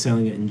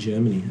selling it in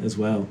Germany as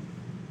well.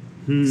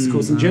 Of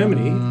course, in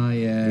Germany,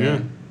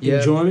 Yeah.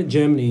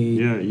 Germany,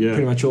 Yeah.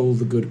 pretty much all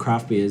the good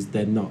craft beers,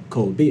 they're not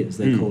called beers.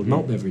 They're called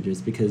malt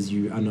beverages because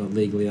you are not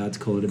legally allowed to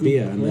call it a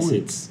beer unless point.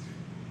 it's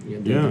the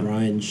Yeah.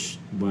 Rheinsch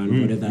one,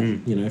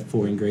 whatever,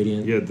 4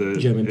 ingredient the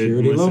German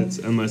purity law.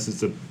 Unless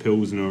it's a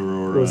Pilsner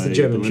or it's a the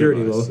German Berliner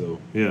purity Weiss, law. so,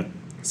 yeah.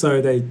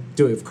 So they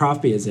do it with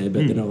craft beers there,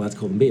 but they're not allowed to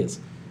call them beers.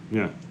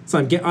 Yeah. So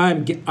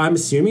I'm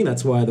assuming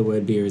that's why the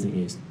word beer isn't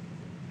used.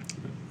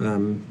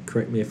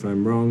 Correct me if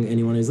I'm wrong,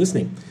 anyone who's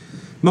listening.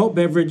 Malt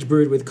beverage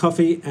brewed with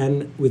coffee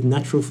and with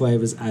natural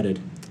flavours added.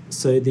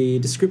 So the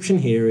description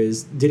here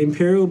is, did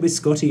Imperial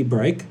Biscotti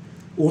Break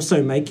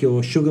also make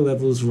your sugar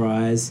levels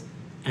rise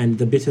and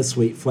the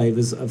bittersweet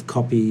flavours of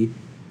coffee,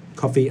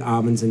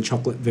 almonds and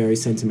chocolate very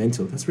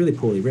sentimental? That's really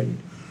poorly written.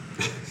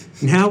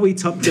 Now we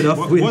topped it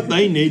off with... What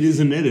they need is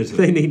an editor.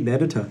 They need an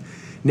editor.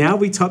 Now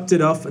we topped it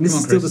off, and this Come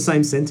is on, still Chris. the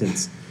same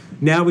sentence.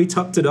 Now we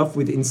topped it off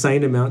with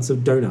insane amounts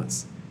of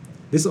donuts.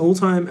 This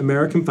all-time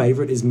American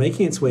favourite is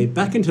making its way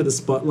back into the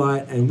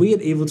spotlight, and we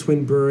at Evil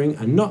Twin Brewing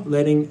are not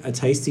letting a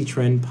tasty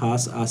trend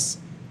pass us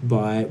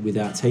by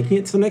without taking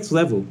it to the next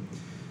level.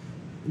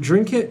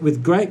 Drink it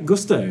with great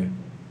gusto.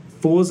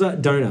 Forza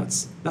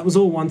Donuts. That was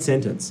all one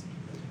sentence.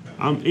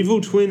 Evil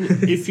Twin,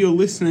 if you're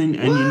listening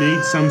and you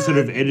need some sort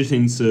of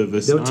editing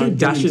service, There were two get in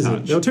dashes.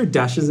 touch. There were 2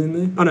 dashes in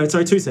there. Oh no,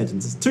 sorry, 2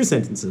 sentences. 2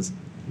 sentences.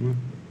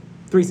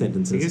 3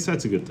 sentences. I guess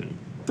that's a good thing.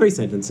 3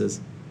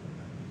 sentences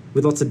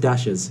with lots of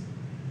dashes.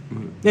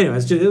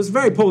 Anyways, it was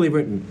very poorly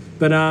written,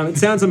 but it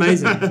sounds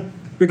amazing.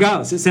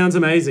 Regardless, it sounds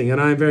amazing, and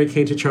I'm very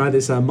keen to try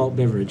this malt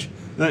beverage.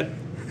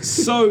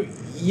 So,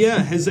 yeah,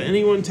 has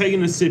anyone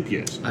taken a sip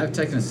yet? I've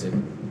taken a sip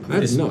I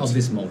have not. of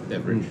this malt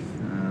beverage.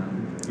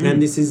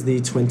 And this is the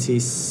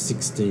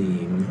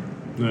 2016.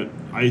 No,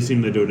 I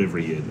assume they do it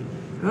every year.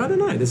 Then. I don't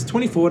know. There's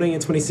 2014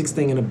 and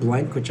 2016 and a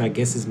blank, which I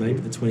guess is maybe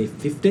the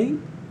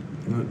 2015.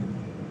 Right.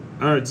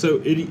 All right,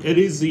 so it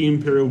is the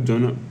Imperial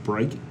Donut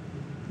Break.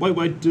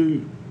 Wait,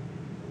 do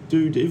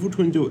Evil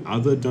Twin do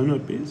other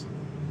donut beers?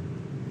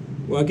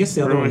 Well, I guess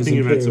the other Or am I one was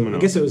thinking about Imperial. someone I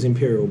guess else? it was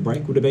Imperial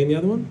Break. Would have been the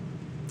other one.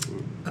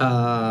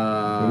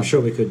 I'm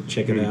sure we could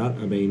check it out.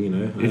 I mean,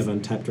 I have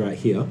Untapped right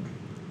here.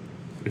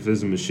 If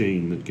there's a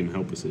machine that can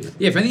help us here.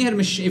 Yeah, if only you had a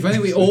machine. If only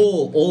we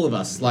all of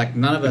us, like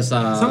none of us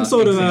are Some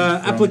sort of, exempt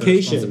from the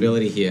application.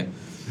 responsibility here.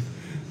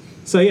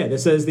 So yeah,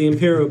 this says the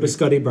Imperial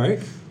Biscotti Break,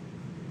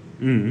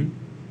 Mm.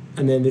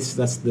 and then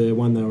that's the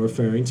one they were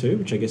referring to,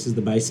 which I guess is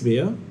the base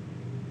beer.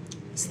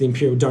 It's the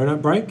Imperial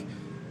Donut Break.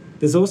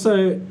 There's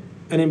also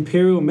an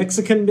Imperial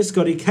Mexican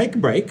Biscotti Cake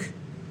Break.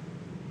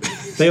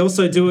 They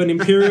also do an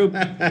Imperial.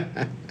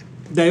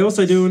 They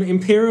also do an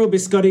Imperial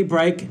Biscotti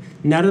Break.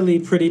 Natalie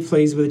Pretty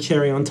Please with a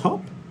cherry on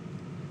top.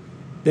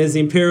 There's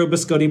the Imperial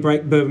Biscotti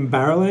Break Bourbon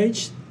Barrel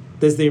Age.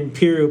 There's the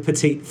Imperial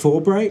Petite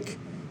 4 Break.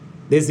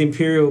 There's the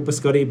Imperial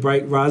Biscotti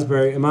Break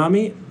Raspberry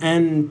Umami,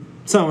 and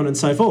so on and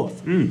so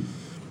forth. Mm.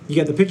 You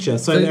get the picture.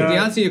 So So there the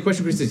are, answer to your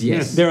question, Chris, is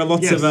yes. there are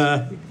lots Yes.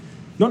 of,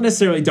 not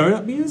necessarily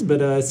donut beers,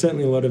 but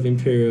certainly a lot of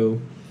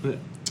Imperial.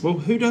 Well,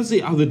 who does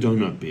the other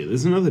donut beer?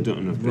 There's another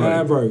donut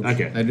beer. Rogue.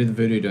 Okay. They do the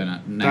Voodoo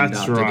Donut, named That's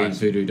after right. the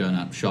Voodoo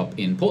Donut shop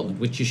in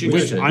Portland, which you should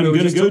Which go to. I'm We were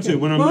going to just go talking- to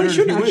when I'm well, there. you in a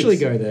shouldn't few actually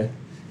weeks. go there.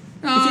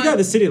 If you go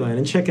to Cityland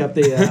and check out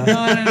the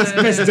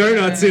best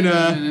donuts in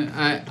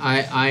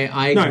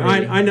I No,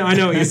 agree. I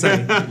know what you're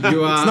saying.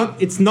 You are.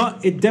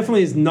 It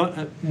definitely is not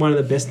one of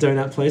the best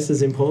donut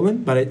places in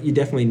Portland, but you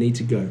definitely need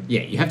to go.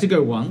 Yeah, you have to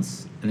go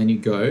once, and then you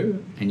go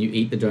and you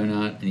eat the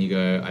donut, and you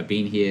go, I've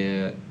been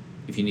here.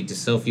 If you need to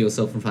selfie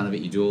yourself in front of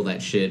it, you do all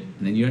that shit,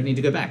 and then you don't need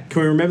to go back.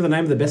 Can we remember the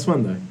name of the best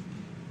one, though?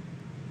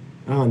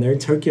 Oh, and they're in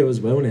Tokyo as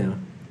well now.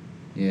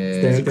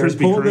 Yeah. They're in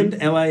Krispy Portland,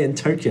 Kreme? LA, and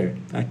Tokyo.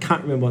 I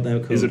can't remember what they were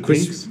called. Is it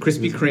Pink's?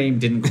 Krispy Kreme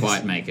didn't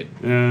quite make it.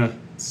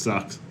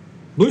 Sucks.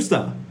 Blue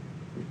Star?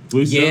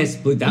 Blue Star? Yes,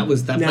 but that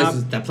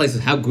Now- place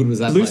was how good was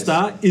that Blue place?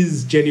 Star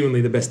is genuinely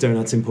the best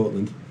donuts in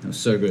Portland. It was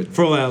so good.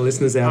 For all our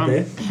listeners out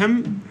there.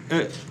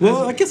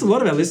 Well, I guess a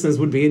lot of our listeners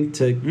would be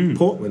into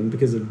Portland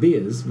because of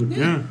beers.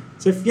 yeah.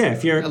 So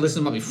if you're Our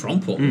listeners might be from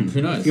Portland.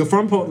 Who knows? if you're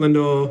from Portland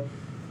or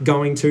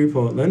going to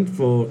Portland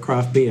for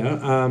craft beer,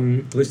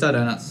 Blue Star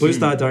Donuts. Blue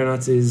Star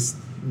Donuts is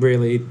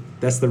really,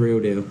 that's the real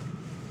deal.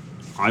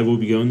 I will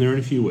be going there in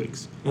a few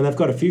weeks. And they've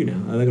got a few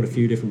now. They've got a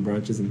few different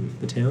branches in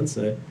the town.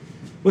 So,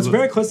 well, it's Look.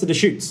 very close to the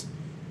Shoots.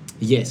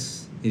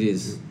 Yes, it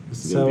is.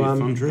 This is going to be a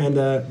fun trip.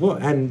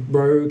 And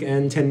Rogue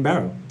and 10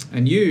 Barrel.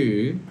 And do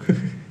you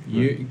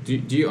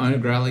own a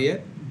growler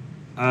yet?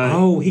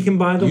 He can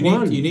buy the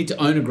one. You need to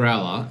own a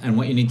growler, and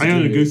what you need to I do.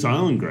 own a Goose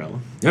Island growler.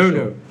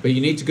 No. But you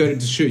need to go to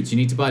Deschutes. You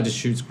need to buy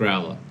Deschutes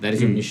growler. That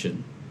is your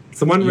mission. It's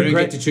the one You don't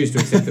regret. get to choose to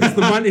accept it.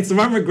 It's the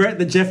one regret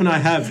that Jeff and I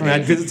have from our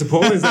visit to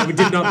Portland is that we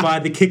did not buy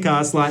the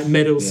kick-ass like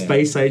metal Yeah.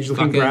 space age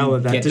looking Fucking growler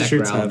that get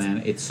Deschutes growler, have.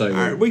 man. It's so good.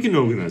 All right, we can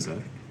organise that.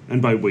 And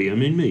by we, I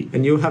mean me.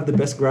 And you'll have the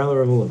best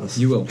growler of all of us.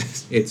 You will.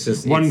 It's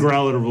just One it's-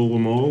 growler to rule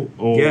them all,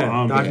 or Yeah,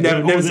 I've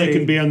never or there seen-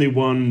 can be only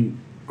one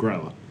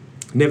growler.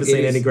 Never it seen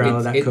is- any growler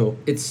it's- that it- cool.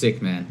 It's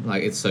sick, man.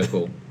 Like it's so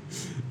cool.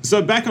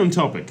 So back on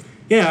topic.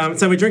 Yeah,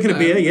 so we're drinking a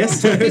beer,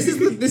 yes. this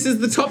is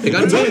the topic.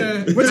 I don't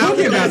know. We're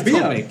talking about beer.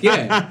 Topic.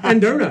 Yeah, And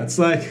donuts.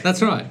 Like,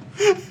 that's right.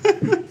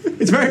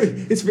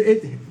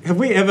 have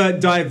we ever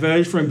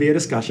diverged from beer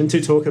discussion to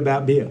talk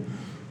about beer?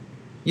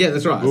 Yeah,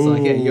 that's right. It's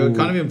like you're Ooh.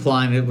 kind of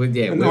implying it with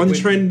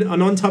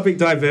An on-topic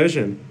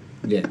diversion.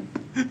 Yeah.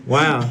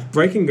 Wow,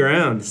 breaking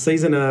ground.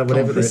 Season,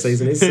 whatever this Chris.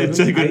 season is. It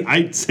 7, took 8.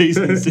 8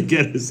 seasons to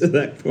get us to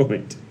that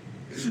point.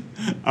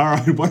 All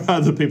right, what are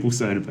other people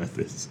saying about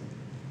this?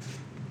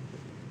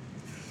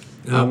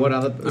 What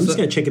other? I'm just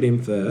going to check it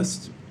in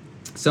first.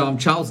 So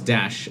Charles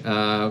Dash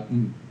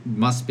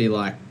must be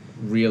like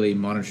really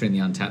monitoring the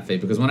Untapped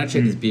feed because when I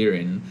checked this beer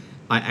in,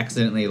 I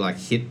accidentally like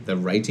hit the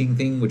rating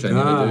thing, which I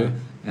never do,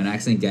 and I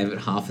accidentally gave it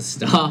half a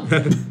star,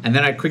 and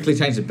then I quickly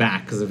changed it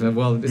back because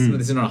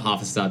this is not a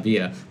half a star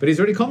beer. But he's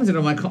already commented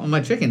on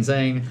my check-in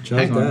saying,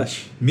 Charles "Hang on,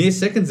 Dash. mere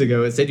seconds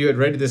ago it said you had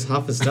rated this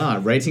half a star.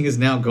 Rating is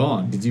now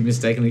gone. Did you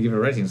mistakenly give it a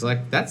rating?" It's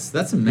like that's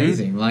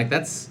amazing. Like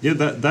that's Yeah,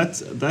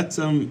 that's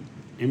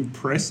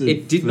impressive.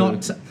 it did for-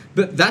 not.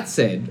 But that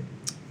said.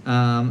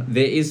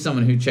 There is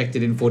someone who checked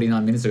it in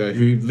 49 minutes ago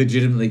who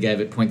legitimately gave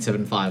it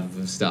 0.75 of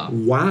a star.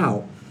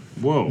 Wow.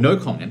 Whoa. No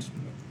comment.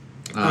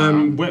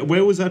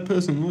 Where was that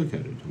person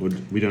located?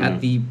 We don't know.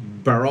 At the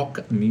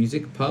Baroque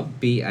Music Pub,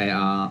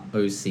 BAROCK,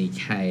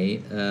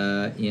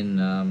 in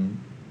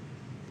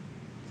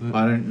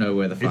I don't know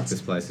where the fuck It's-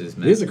 this place is, It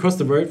man. is across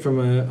the road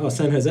from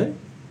San Jose.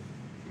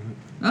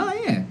 Oh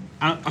yeah,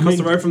 Across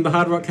the road from the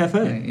Hard Rock yeah,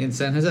 Cafe. in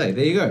San Jose.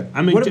 There you go.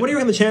 I mean, What do you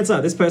reckon the chances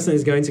are this person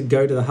is going to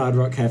go to the Hard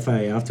Rock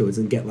Cafe afterwards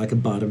and get like a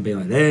bud and be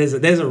like, there's a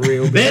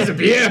real beer. There's a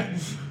beer.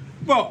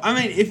 well, I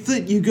mean, if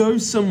you go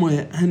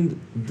somewhere and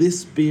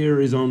this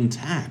beer is on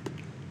tap,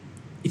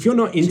 If you're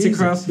not into Jesus.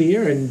 craft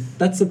beer, and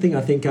that's the thing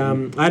I think, I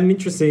had an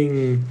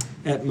interesting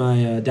at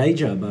my day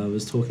job, I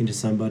was talking to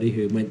somebody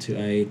who went to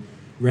a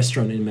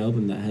restaurant in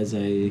Melbourne that has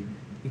a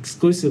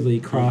exclusively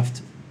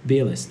craft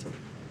beer list.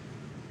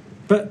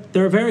 But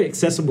there are very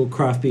accessible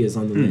craft beers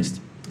on the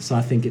list. So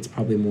I think it's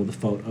probably more the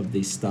fault of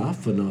the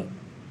staff for not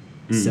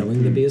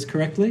selling the beers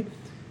correctly.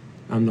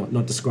 I'm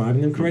not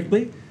describing them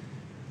correctly.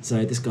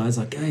 So this guy's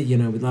like, hey, you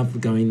know, we love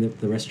going to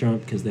the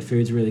restaurant because their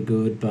food's really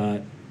good,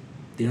 but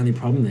the only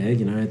problem there,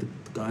 you know, the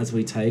guys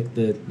we take,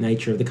 the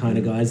nature of the kind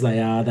of guys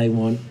they are, they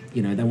want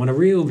a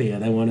real beer,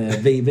 they want a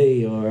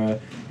VB or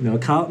a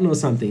Carlton or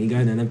something. You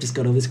go there and they've just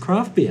got all this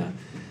craft beer.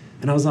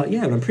 And I was like,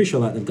 yeah, but I'm pretty sure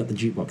like they've got the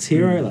Jukebox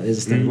Hero, like there's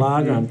a Stone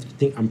Lager.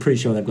 I'm pretty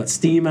sure they've got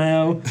Steam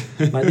Ale.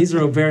 Like these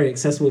are all very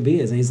accessible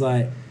beers. And he's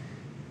like,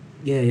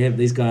 yeah,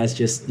 these guys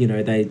just, you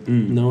know, they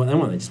know what they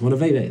want. They just want a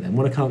VB. They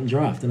want a Carlton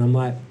Draft. And I'm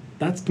like,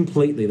 that's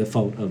completely the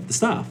fault of the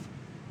staff.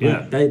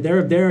 Like,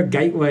 they're a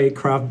gateway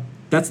craft.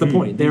 That's the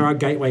point. There are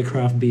gateway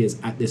craft beers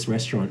at this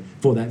restaurant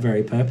for that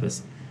very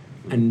purpose.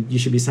 And you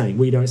should be saying,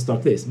 we don't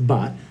stock this,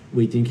 but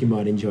we think you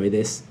might enjoy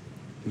this.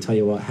 Tell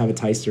you what, have a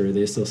taster of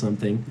this or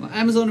something. Well,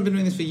 Amazon have been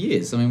doing this for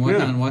years. I mean,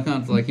 why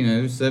can't like, you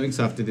know, serving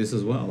staff do this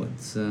as well?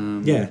 It's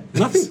yeah.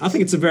 And I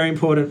think it's a very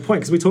important point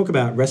because we talk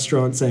about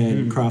restaurants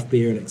and craft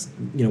beer and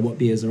you know what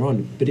beers are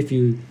on. But if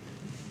you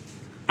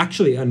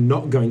actually are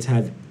not going to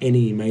have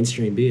any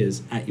mainstream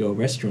beers at your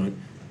restaurant,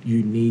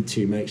 you need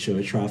to make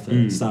sure staff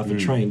are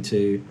trained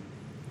to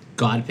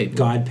guide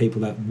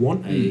people that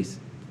want a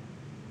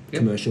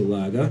commercial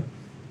lager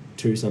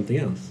to something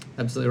else.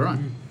 Absolutely right.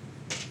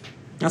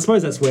 I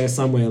suppose that's where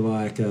somewhere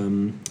like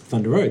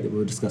Thunder Road that we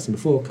were discussing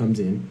before comes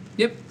in.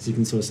 Yep. So you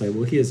can sort of say,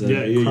 well, here's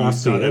a you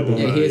craft beer. that,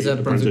 Here's a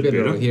Brunswick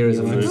Bitter, or here is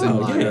a Like, Full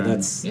Lager. yeah,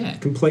 that's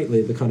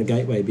completely the kind of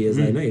gateway beers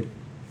they need.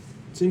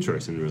 It's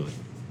interesting, really.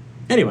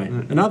 Anyway,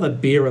 another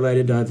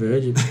beer-related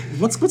divergence.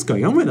 What's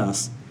going on with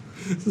us?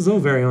 This is all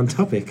very on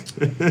topic.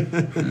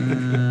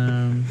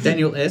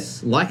 Daniel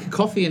S. Like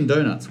Coffee and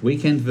Donuts,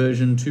 weekend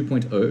version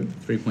 2.0,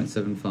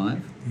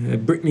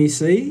 3.75. Brittany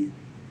C.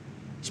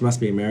 She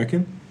must be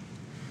American.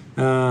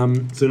 So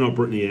not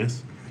Brittany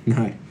S.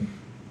 No.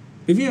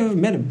 Have you ever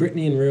met a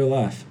Brittany in real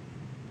life?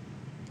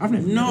 I've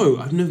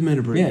never met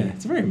a Brittany. Yeah,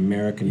 it's a very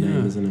American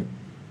name, isn't it?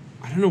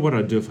 I don't know what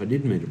I'd do if I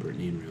did meet a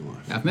Brittany in real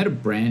life. I've met a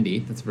Brandy.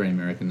 That's a very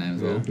American name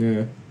as well.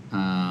 Yeah.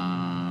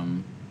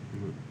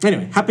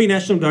 Anyway, happy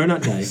National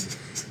Donut Day.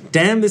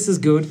 Damn, this is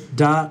good.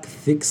 Dark,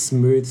 thick,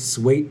 smooth,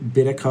 sweet,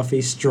 bitter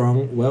coffee,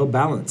 strong, well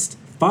balanced.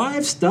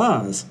 5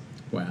 stars.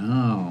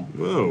 Wow.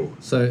 Whoa.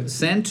 So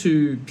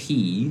Santu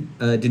P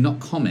did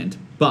not comment,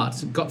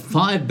 but got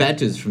 5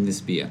 badges from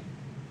this beer.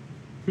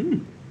 I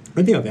don't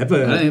think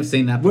I've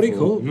seen that before. What do you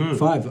call it? No.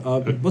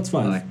 5. What's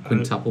 5? Like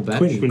quintuple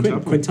badge.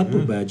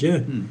 Quintuple badge,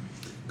 yeah.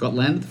 Got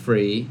Land of the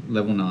Free,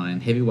 level 9,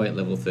 Heavyweight,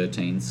 level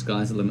 13,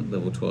 Sky's the Limit,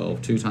 level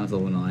 12, 2 times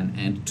level 9,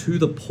 and To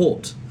the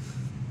Port,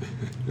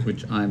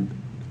 which I'm...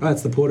 Oh,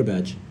 that's the Porter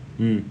badge.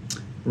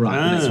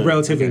 Right. It's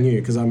relatively new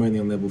because I'm only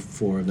on level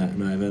 4 of that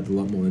and I've had a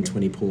lot more than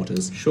 20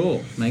 porters.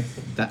 Sure.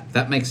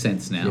 That makes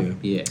sense now. Yeah.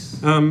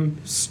 Yes.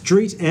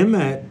 Street M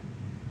at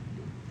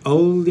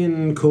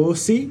Olin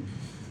Corsi.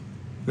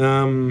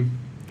 Probably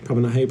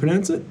not how you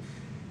pronounce it.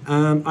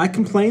 I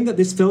complained that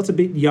this felt a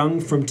bit young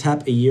from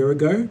tap a year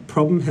ago.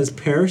 Problem has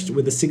perished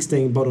with a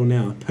 16 bottle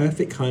now.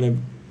 Perfect kind of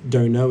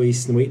dono-y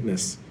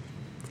sweetness.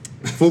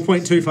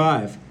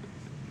 4.25.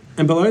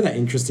 And below that,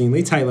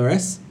 interestingly, Taylor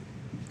S.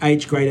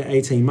 Age greater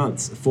 18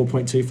 months,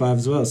 4.25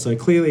 as well. So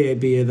clearly a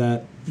beer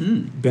that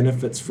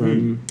benefits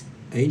from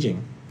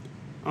aging.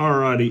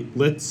 Alrighty,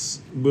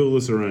 let's wheel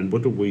this around.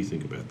 What do we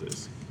think about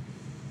this?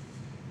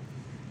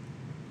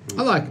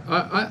 I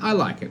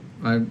like it.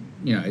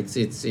 This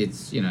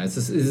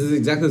is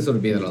exactly the sort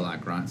of beer that I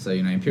like, right? So,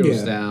 Imperial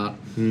Stout,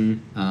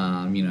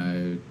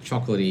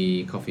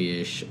 chocolatey,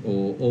 coffee-ish,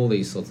 all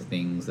these sorts of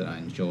things that I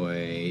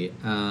enjoy.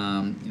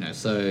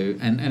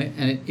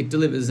 It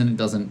delivers and it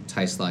doesn't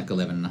taste like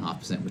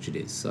 11.5%, which it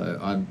is. So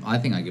I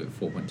think I give it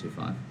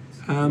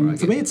 4.25.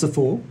 For me, it's a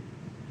 4.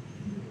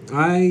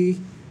 I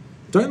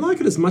don't like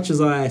it as much as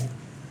I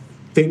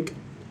think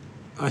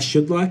I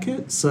should like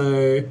it,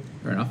 so...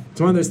 Fair enough. It's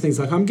one of those things,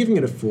 like, I'm giving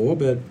it a 4,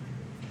 but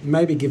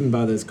maybe given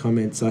by those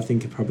comments, I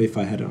think if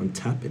I had it on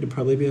tap, it'd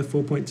probably be a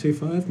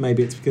 4.25.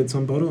 Maybe it's because it's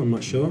on bottle, I'm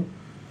not sure.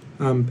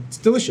 It's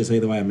delicious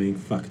either way. I mean,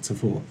 fuck, it's a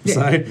 4. Yeah.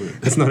 So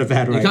it's not a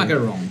bad rating. You can't go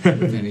wrong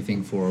with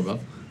anything 4 or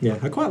above. Yeah,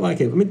 I quite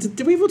like it. I mean, did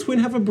Evil Twin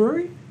have a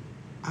brewery?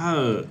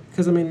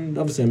 Because,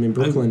 obviously I'm in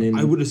Brooklyn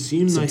I would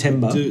assume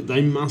September.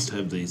 They must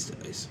have these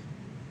days.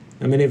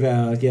 I mean, if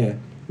our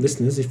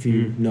listeners, if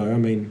you know,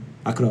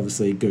 I could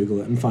obviously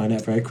Google it and find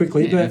out very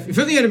quickly. Yeah, but if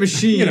only had a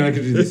machine, I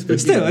could do this. But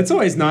still, it's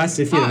always nice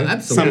if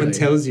someone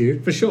tells you.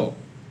 For sure.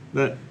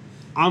 But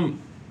I'm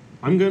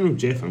going with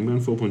Jeff. I'm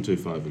going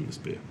 4.25 on this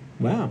beer.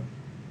 Wow.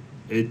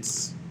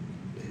 It's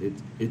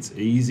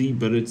easy,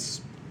 but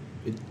it's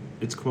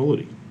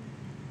quality.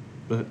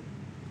 But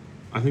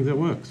I think that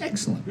works.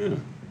 Excellent. Yeah.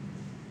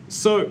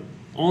 So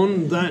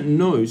on that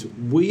note,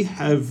 we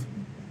have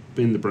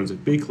been the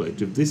Brunswick Beer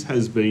Collective. This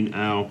has been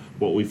our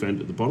What We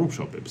Found at the Bottle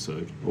Shop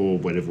episode, or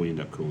whatever we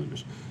end up calling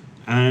it.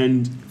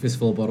 And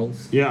Fistful of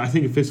bottles. yeah, I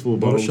think a fistful of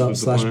Bottle bottles shop was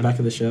the slash plan. back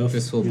of the shelf.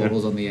 Fistful of Yeah.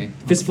 bottles on the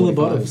Fistful of 45s.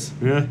 bottles.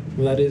 Yeah.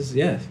 Well, that is,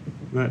 yeah,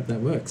 That.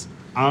 that works.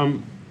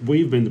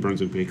 We've been the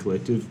Brunswick Beer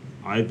Collective.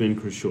 I've been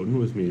Chris Shorten.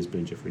 With me has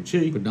been Jeffrey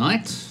Chi Good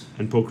night.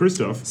 and Paul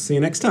Christoph. See you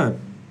next time.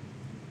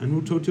 And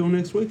we'll talk to you all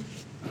next week.